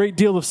us a great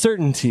deal of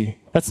certainty.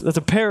 That's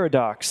a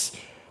paradox.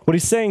 What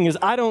he's saying is,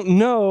 I don't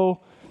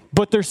know,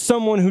 but there's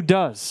someone who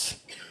does.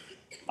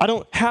 I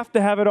don't have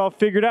to have it all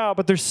figured out,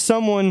 but there's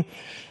someone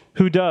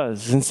who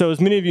does. And so as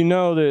many of you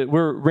know, that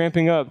we're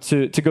ramping up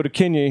to go to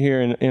Kenya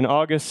here in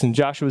August, and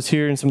Joshua's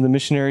here and some of the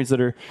missionaries that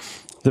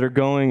are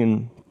going.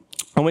 And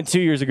I went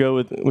 2 years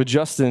ago with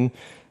Justin.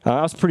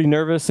 I was pretty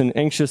nervous and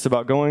anxious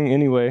about going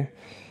anyway.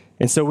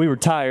 And so we were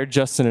tired,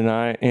 Justin and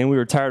I, and we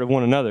were tired of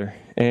one another.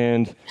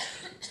 And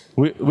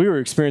we were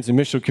experiencing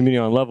missional community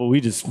on a level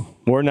we just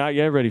were not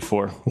yet ready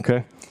for,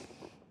 okay?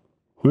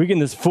 We get in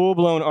this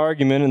full-blown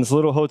argument in this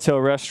little hotel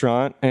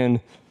restaurant,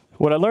 and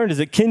what I learned is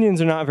that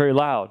Kenyans are not very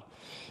loud.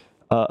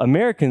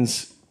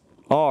 Americans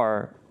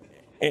are,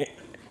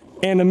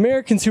 and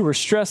Americans who are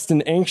stressed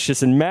and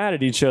anxious and mad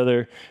at each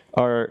other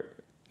are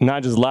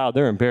not just loud,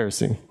 they're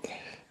embarrassing,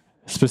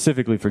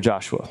 specifically for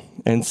Joshua.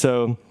 And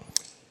so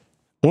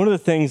one of the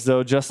things,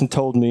 though, Justin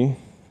told me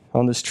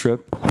on this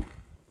trip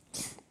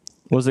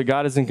was that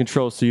God is in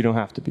control, so you don't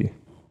have to be.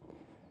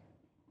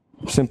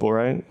 Simple,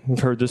 right? We've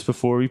heard this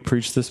before. We've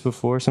preached this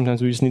before.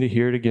 Sometimes we just need to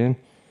hear it again.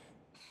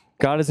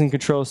 God is in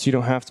control, so you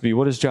don't have to be.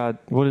 What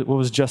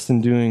was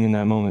Justin doing in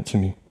that moment to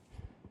me?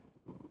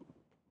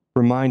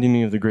 Reminding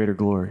me of the greater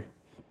glory.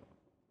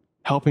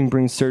 Helping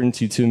bring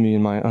certainty to me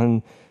in my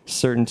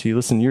uncertainty.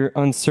 Listen, your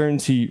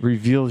uncertainty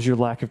reveals your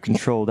lack of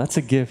control. That's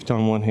a gift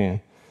on one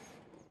hand.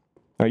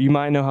 All right, you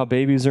might know how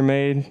babies are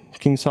made,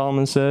 King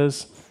Solomon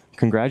says.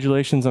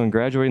 Congratulations on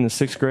graduating the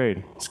 6th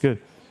grade. It's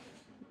good.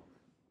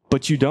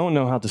 But you don't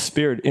know how the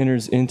Spirit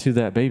enters into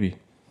that baby.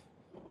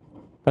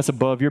 That's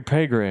above your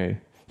pay grade.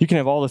 You can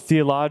have all the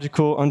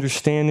theological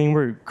understanding.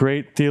 We're a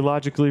great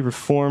theologically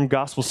reformed,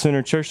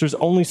 gospel-centered church. There's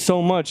only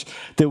so much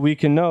that we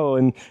can know.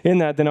 And in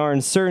that, then our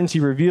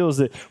uncertainty reveals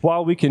that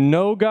while we can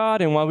know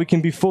God and while we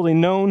can be fully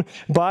known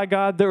by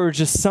God, there are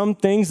just some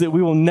things that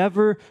we will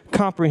never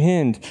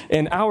comprehend.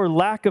 And our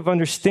lack of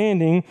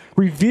understanding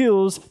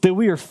reveals that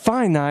we are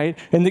finite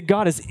and that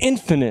God is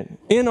infinite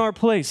in our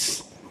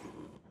place.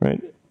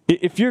 Right?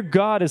 If your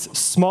God is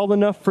small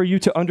enough for you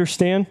to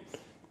understand,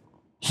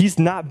 he's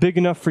not big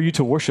enough for you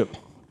to worship.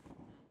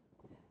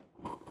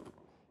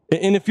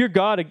 And if your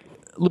God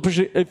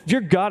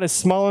is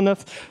small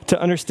enough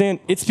to understand,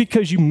 it's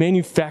because you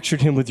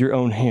manufactured him with your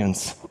own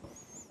hands.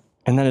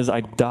 And that is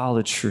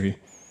idolatry.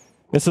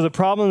 And so the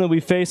problem that we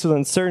face with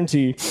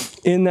uncertainty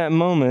in that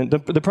moment,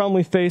 the problem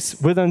we face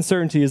with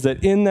uncertainty is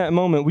that in that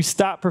moment, we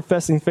stop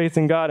professing faith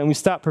in God and we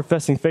stop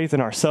professing faith in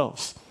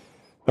ourselves.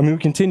 I mean, we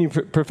continue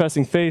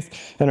professing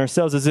faith in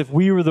ourselves as if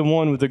we were the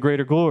one with the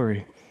greater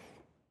glory.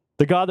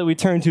 The God that we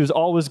turn to is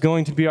always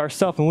going to be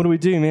ourselves. And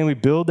what do, man? We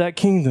build that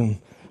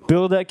kingdom.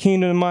 Build that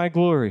kingdom in my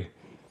glory.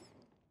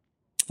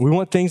 We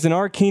want things in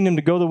our kingdom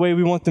to go the way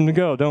we want them to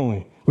go, don't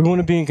we? We want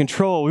to be in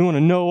control. We want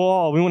to know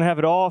all. We want to have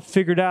it all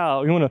figured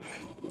out. We want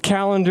to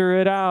calendar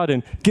it out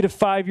and get a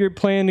 5-year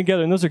plan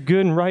together. And those are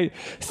good and right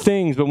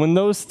things. But when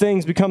those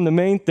things become the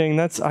main thing,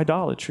 that's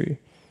idolatry.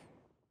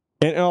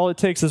 And all it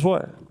takes is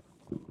what?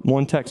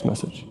 One text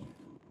message,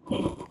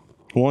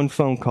 one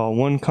phone call,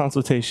 one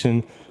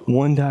consultation,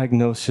 one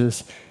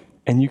diagnosis,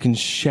 and you can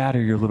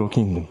shatter your little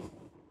kingdom.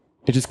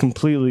 It just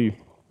completely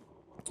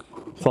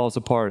falls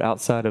apart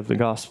outside of the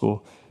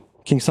gospel.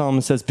 King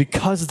Solomon says,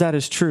 because that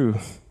is true,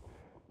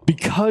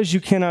 because you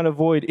cannot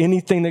avoid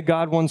anything that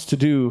God wants to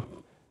do,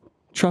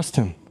 trust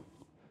him.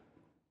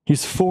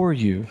 He's for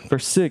you.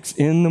 Verse 6,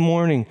 in the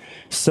morning,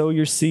 sow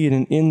your seed,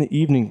 and in the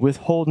evening,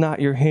 withhold not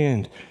your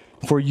hand,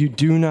 for you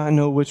do not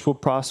know which will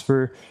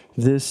prosper,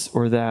 this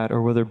or that,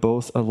 or whether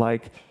both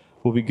alike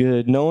will be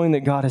good. Knowing that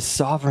God is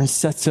sovereign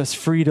sets us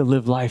free to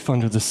live life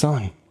under the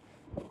sun.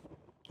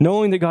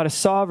 Knowing that God is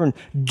sovereign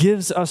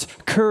gives us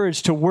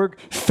courage to work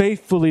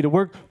faithfully, to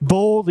work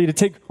boldly, to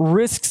take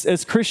risks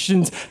as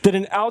Christians that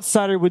an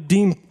outsider would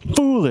deem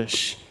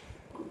foolish.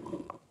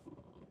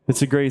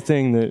 It's a great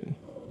thing that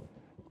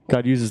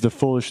God uses the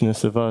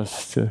foolishness of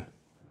us to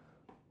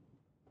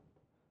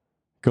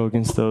go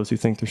against those who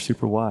think they're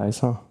super wise,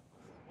 huh?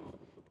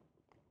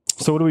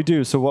 So what do we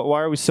do? So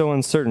why are we so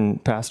uncertain,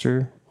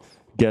 Pastor?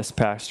 Guest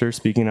pastor,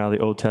 speaking out of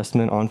the Old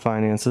Testament on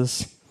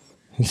finances.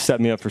 He set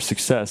me up for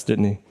success,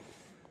 didn't he?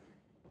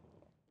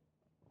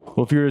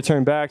 Well, if you were to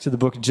turn back to the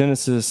book of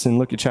Genesis and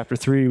look at chapter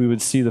 3, we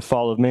would see the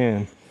fall of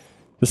man,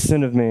 the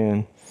sin of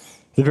man.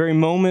 The very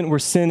moment where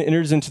sin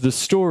enters into the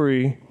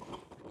story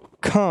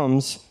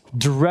comes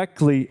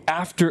directly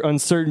after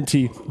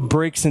uncertainty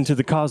breaks into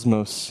the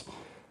cosmos.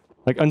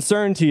 Like,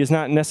 uncertainty is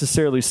not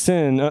necessarily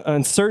sin.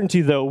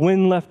 Uncertainty, though,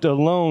 when left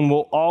alone,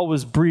 will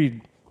always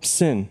breed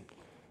sin.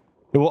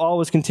 It will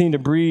always continue to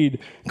breed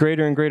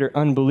greater and greater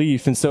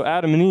unbelief. And so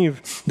Adam and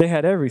Eve, they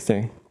had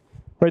everything.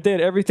 Right? They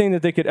had everything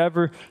that they could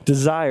ever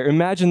desire.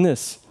 Imagine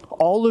this.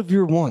 All of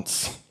your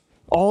wants,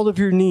 all of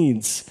your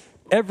needs,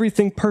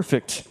 everything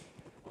perfect.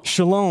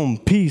 Shalom,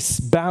 peace,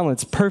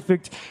 balance,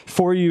 perfect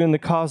for you in the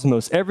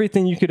cosmos.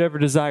 Everything you could ever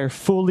desire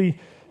fully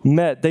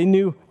met. They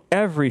knew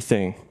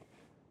everything.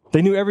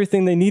 They knew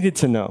everything they needed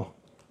to know.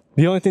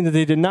 The only thing that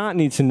they did not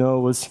need to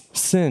know was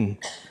sin.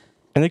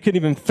 And they couldn't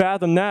even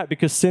fathom that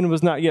because sin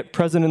was not yet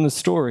present in the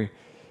story.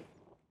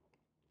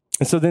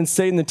 And so then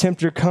Satan, the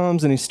tempter,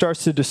 comes and he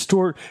starts to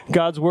distort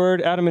God's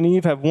word. Adam and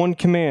Eve have one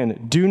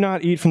command: do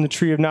not eat from the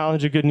tree of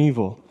knowledge of good and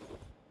evil.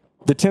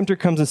 The tempter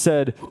comes and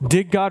said,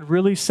 did God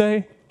really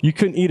say you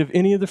couldn't eat of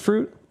any of the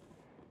fruit?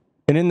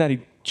 And in that,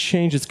 he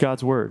changes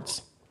God's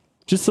words.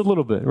 Just a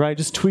little bit, right?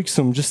 Just tweaks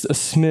them, just a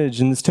smidge.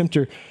 And this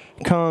tempter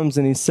comes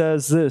and he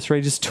says this, right?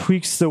 He just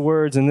tweaks the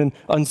words, and then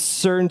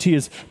uncertainty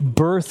is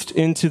birthed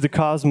into the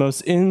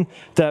cosmos in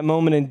that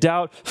moment, and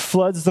doubt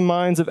floods the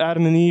minds of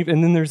Adam and Eve,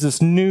 and then there's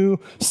this new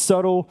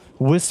subtle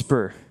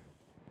whisper.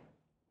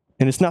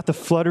 And it's not the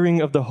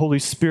fluttering of the Holy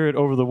Spirit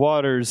over the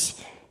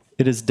waters,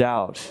 it is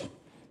doubt.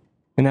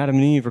 And Adam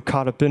and Eve are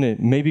caught up in it.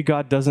 Maybe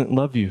God doesn't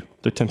love you,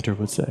 the tempter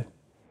would say.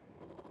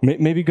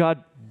 Maybe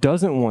God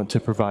doesn't want to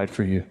provide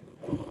for you.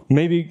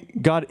 Maybe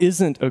God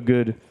isn't a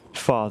good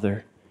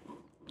father.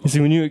 You see,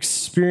 when you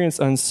experience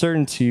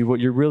uncertainty, what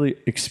you're really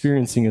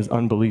experiencing is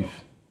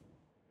unbelief.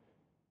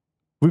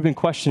 We've been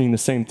questioning the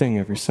same thing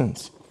ever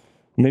since.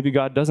 Maybe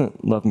God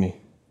doesn't love me.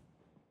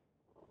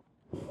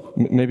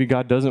 Maybe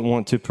God doesn't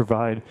want to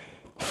provide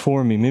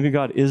for me. Maybe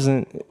God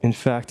isn't, in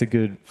fact, a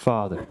good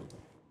father.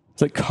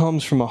 That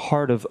comes from a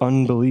heart of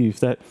unbelief.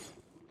 That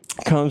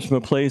comes from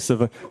a place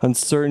of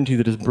uncertainty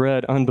that has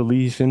bred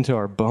unbelief into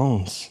our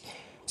bones.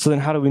 So then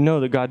how do we know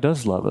that God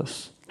does love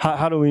us?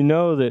 How do we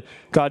know that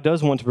God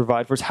does want to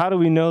provide for us? How do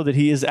we know that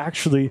he is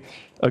actually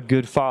a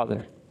good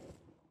father?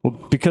 Well,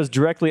 because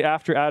directly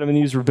after Adam and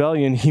Eve's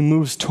rebellion, he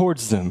moves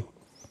towards them.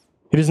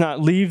 He does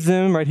not leave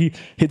them, right?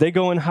 They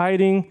go in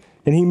hiding,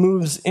 and he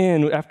moves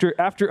in.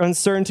 After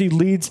uncertainty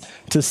leads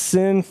to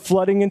sin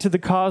flooding into the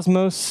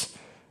cosmos,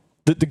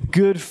 the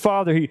good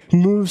Father, he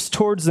moves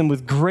towards them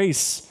with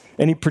grace,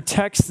 and he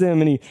protects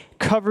them, and he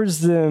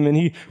covers them, and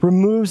he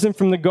removes them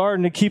from the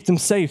garden to keep them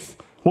safe.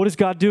 What is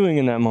God doing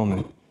in that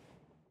moment?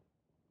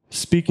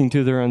 Speaking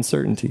to their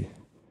uncertainty,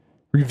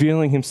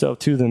 revealing himself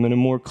to them in a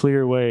more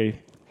clear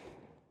way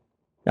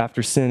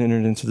after sin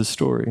entered into the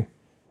story.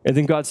 And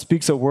then God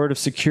speaks a word of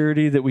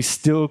security that we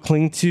still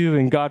cling to,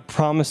 and God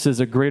promises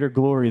a greater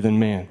glory than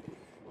man.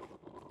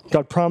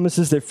 God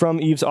promises that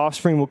from Eve's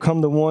offspring will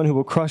come the one who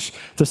will crush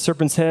the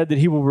serpent's head, that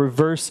he will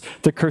reverse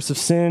the curse of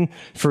sin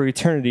for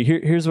eternity.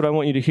 Here's what I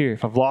want you to hear.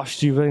 If I've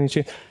lost you,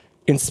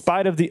 in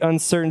spite of the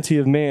uncertainty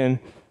of man,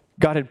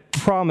 God had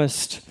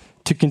promised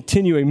to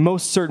continue a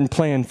most certain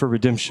plan for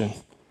redemption.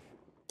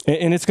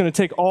 And it's going to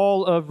take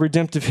all of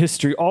redemptive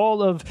history,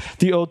 all of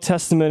the Old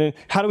Testament. And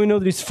how do we know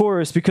that he's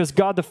for us? Because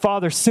God the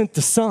Father sent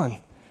the Son.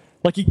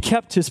 Like he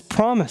kept his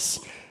promise.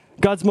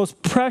 God's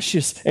most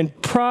precious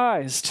and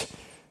prized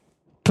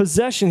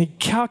possession. He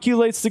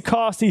calculates the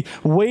cost. He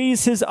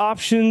weighs his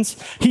options.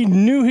 He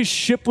knew his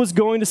ship was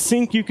going to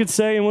sink, you could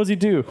say. And what does he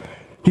do?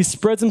 He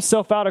spreads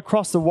himself out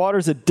across the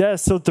waters of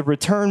death so that the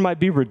return might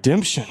be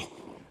redemption.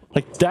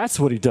 Like that's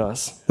what he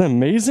does. Isn't that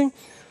amazing?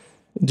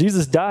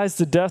 Jesus dies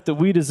the death that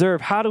we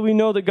deserve. How do we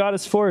know that God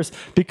is for us?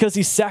 Because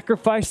he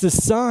sacrificed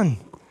his Son.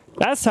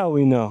 That's how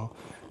we know.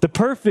 The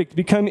perfect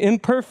become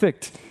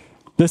imperfect.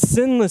 The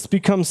sinless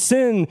becomes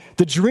sin.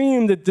 The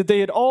dream that they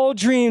had all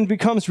dreamed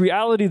becomes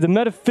reality. The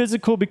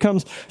metaphysical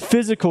becomes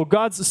physical.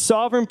 God's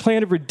sovereign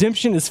plan of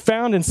redemption is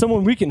found in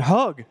someone we can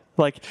hug.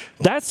 Like,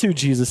 that's who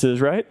Jesus is,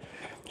 right?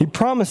 He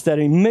promised that,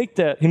 and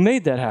he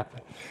made that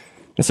happen.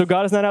 And so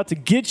God is not out to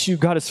get you.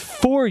 God is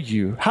for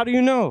you. How do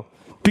you know?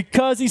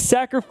 Because he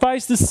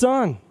sacrificed his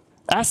Son.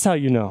 That's how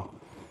you know.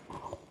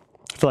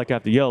 I feel like I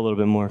have to yell a little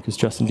bit more because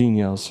Justin Dean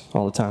yells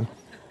all the time.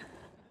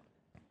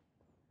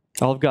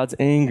 All of God's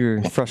anger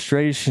and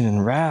frustration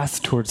and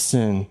wrath towards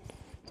sin,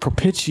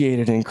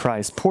 propitiated in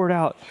Christ, poured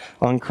out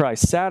on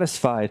Christ,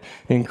 satisfied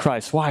in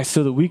Christ. Why?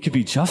 So that we could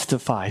be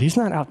justified. He's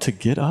not out to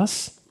get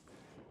us.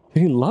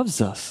 He loves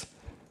us.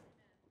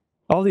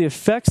 All the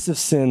effects of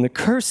sin, the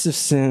curse of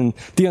sin,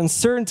 the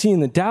uncertainty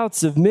and the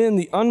doubts of men,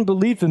 the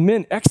unbelief of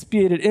men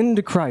expiated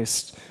into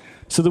Christ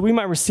so that we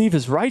might receive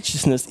his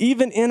righteousness.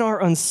 Even in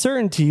our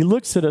uncertainty, he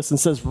looks at us and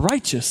says,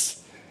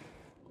 righteous.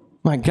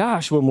 My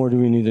gosh, what more do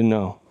we need to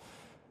know?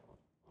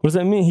 What does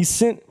that mean? He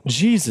sent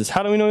Jesus.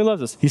 How do we know he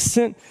loves us? He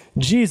sent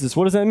Jesus.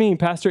 What does that mean,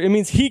 Pastor? It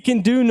means he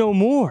can do no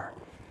more.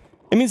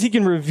 It means he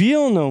can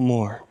reveal no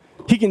more.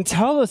 He can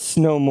tell us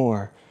no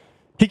more.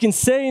 He can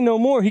say no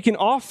more. He can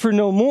offer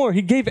no more.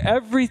 He gave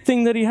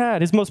everything that he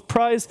had, his most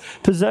prized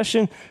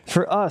possession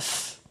for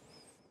us.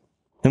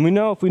 And we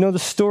know, if we know the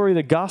story,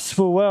 the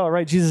gospel well,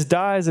 right? Jesus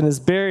dies and is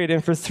buried,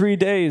 and for 3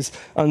 days,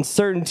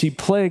 uncertainty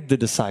plagued the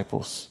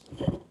disciples.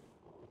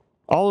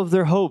 All of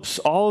their hopes,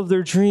 all of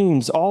their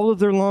dreams, all of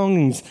their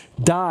longings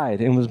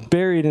died and was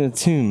buried in a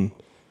tomb.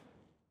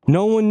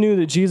 No one knew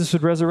that Jesus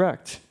would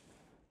resurrect.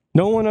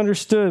 No one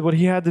understood what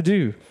he had to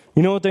do.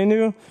 You know what they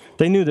knew?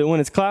 They knew that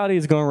when it's cloudy,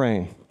 it's going to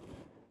rain.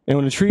 And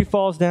when a tree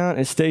falls down,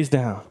 it stays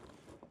down.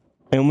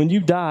 And when you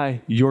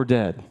die, you're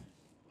dead.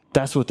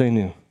 That's what they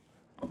knew.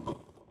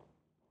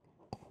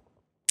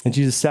 And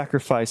Jesus'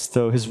 sacrifice,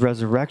 though, his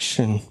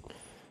resurrection,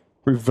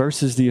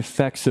 reverses the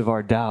effects of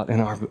our doubt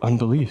and our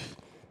unbelief.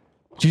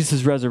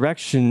 Jesus'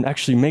 resurrection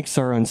actually makes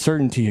our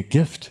uncertainty a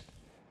gift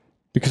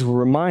because we're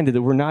reminded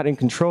that we're not in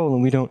control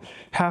and we don't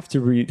have to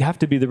be.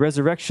 The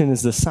resurrection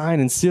is the sign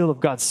and seal of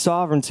God's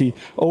sovereignty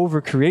over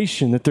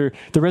creation, that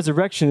the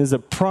resurrection is a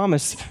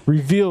promise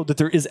revealed that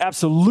there is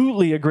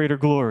absolutely a greater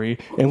glory,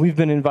 and we've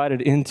been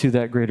invited into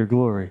that greater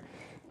glory,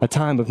 a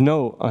time of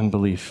no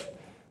unbelief,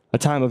 a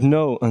time of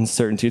no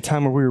uncertainty, a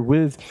time where we're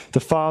with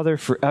the Father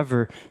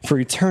forever, for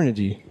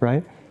eternity,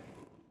 right?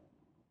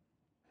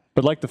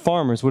 But like the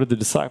farmers, what did the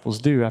disciples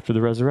do after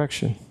the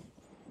resurrection?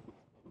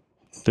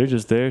 They're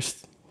just there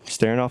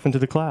staring off into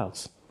the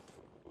clouds.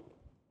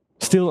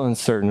 Still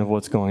uncertain of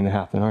what's going to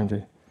happen, aren't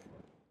they?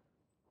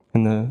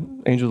 And the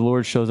angel of the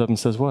Lord shows up and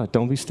says, what?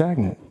 Don't be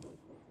stagnant.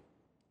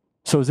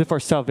 So as if our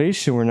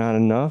salvation were not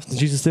enough,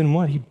 Jesus did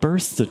what? He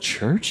birthed the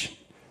church,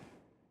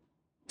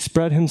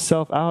 spread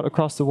himself out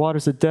across the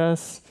waters of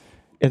death,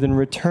 and then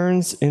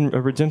returns in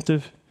a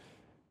redemptive,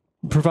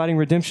 providing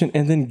redemption,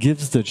 and then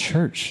gives the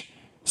church.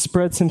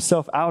 Spreads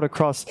himself out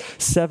across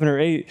 7 or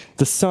 8.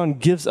 The Son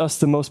gives us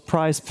the most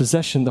prized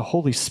possession, the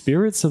Holy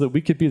Spirit, so that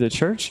we could be the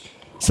church,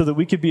 so that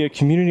we could be a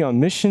community on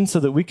mission, so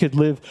that we could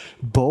live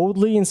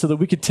boldly, and so that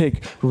we could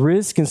take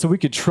risk, and so we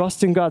could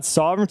trust in God's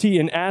sovereignty.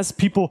 And as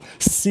people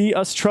see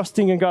us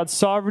trusting in God's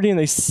sovereignty and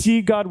they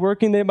see God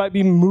working, they might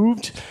be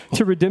moved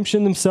to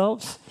redemption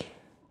themselves.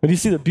 But you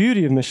see the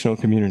beauty of missional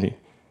community.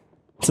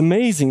 It's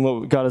amazing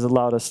what God has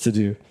allowed us to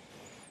do.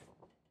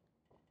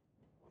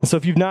 And so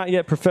if you've not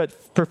yet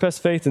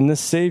professed faith in this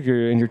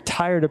Savior, and you're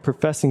tired of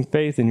professing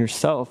faith in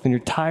yourself, and you're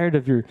tired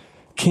of your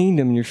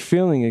kingdom, and you're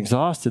feeling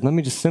exhausted, let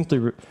me just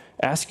simply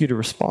ask you to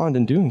respond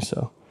in doing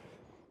so.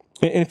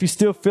 And if you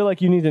still feel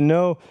like you need to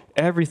know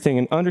everything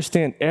and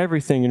understand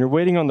everything and you're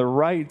waiting on the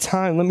right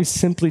time, let me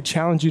simply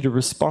challenge you to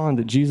respond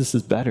that Jesus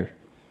is better.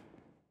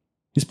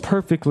 He's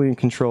perfectly in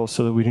control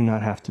so that we do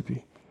not have to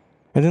be.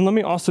 And then let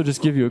me also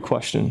just give you a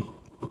question.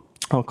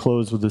 I'll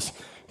close with this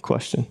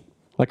question,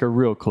 like a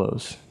real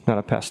close, not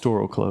a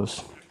pastoral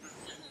close.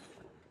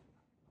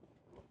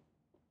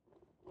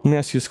 Let me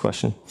ask you this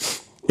question.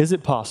 Is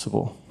it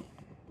possible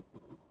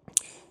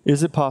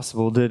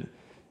that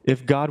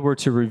if God were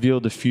to reveal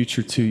the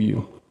future to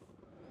you,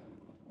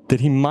 that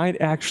he might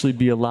actually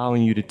be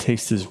allowing you to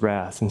taste his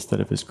wrath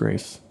instead of his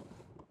grace?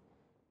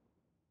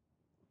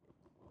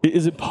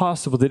 Is it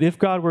possible that if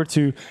God were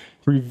to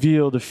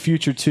reveal the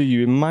future to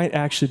you, it might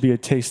actually be a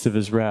taste of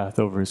his wrath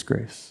over his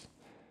grace?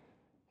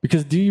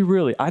 Because do you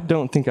really, I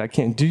don't think I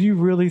can, do you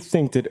really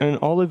think that in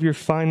all of your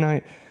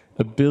finite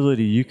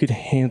ability, you could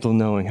handle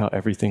knowing how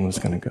everything was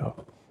going to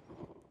go?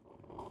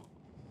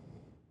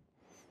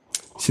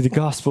 See, the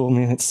gospel,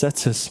 man, it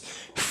sets us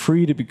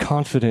free to be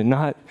confident,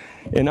 not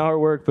in our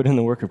work, but in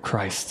the work of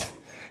Christ.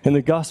 And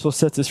the gospel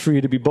sets us free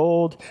to be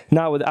bold,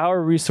 not with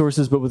our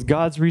resources, but with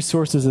God's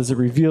resources as it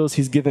reveals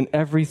he's given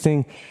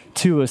everything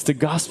to us. The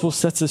gospel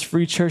sets us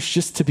free, church,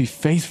 just to be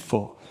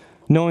faithful,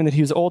 knowing that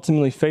he is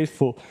ultimately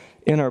faithful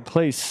in our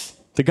place.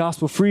 The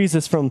gospel frees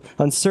us from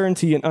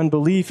uncertainty and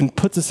unbelief and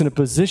puts us in a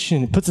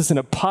position, puts us in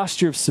a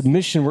posture of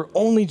submission where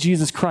only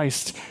Jesus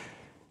Christ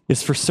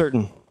is for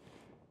certain.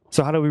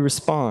 So how do we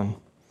respond?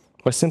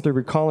 By simply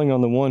recalling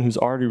on the one who's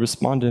already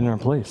responded in our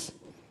place.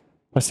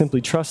 By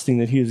simply trusting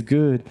that he is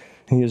good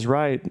and he is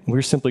right.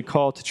 We're simply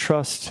called to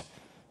trust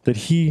that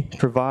he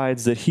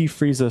provides, that he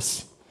frees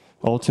us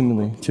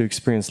ultimately to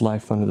experience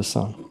life under the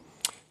sun.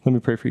 Let me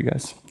pray for you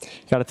guys.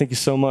 God, I thank you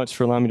so much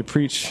for allowing me to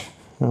preach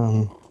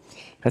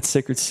at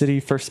Sacred City.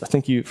 First, I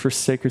thank you for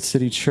Sacred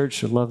City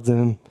Church. I love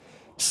them.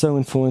 So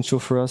influential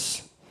for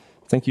us.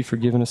 Thank you for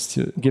giving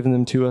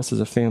them to us as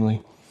a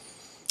family.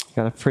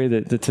 God, I pray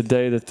that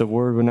today that the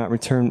word would not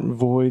return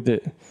void,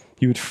 that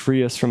you would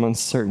free us from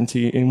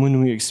uncertainty. And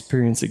when we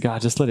experience it,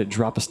 God, just let it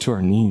drop us to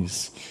our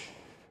knees.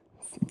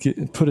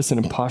 Put us in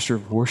a posture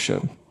of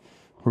worship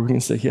where we can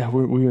say, yeah,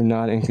 we are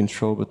not in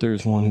control, but there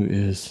is one who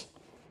is.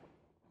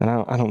 And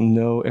I don't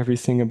know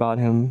everything about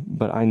him,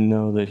 but I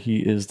know that he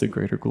is the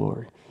greater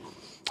glory.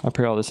 I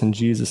pray all this in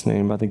Jesus'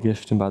 name by the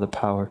gift and by the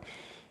power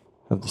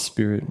of the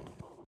Spirit.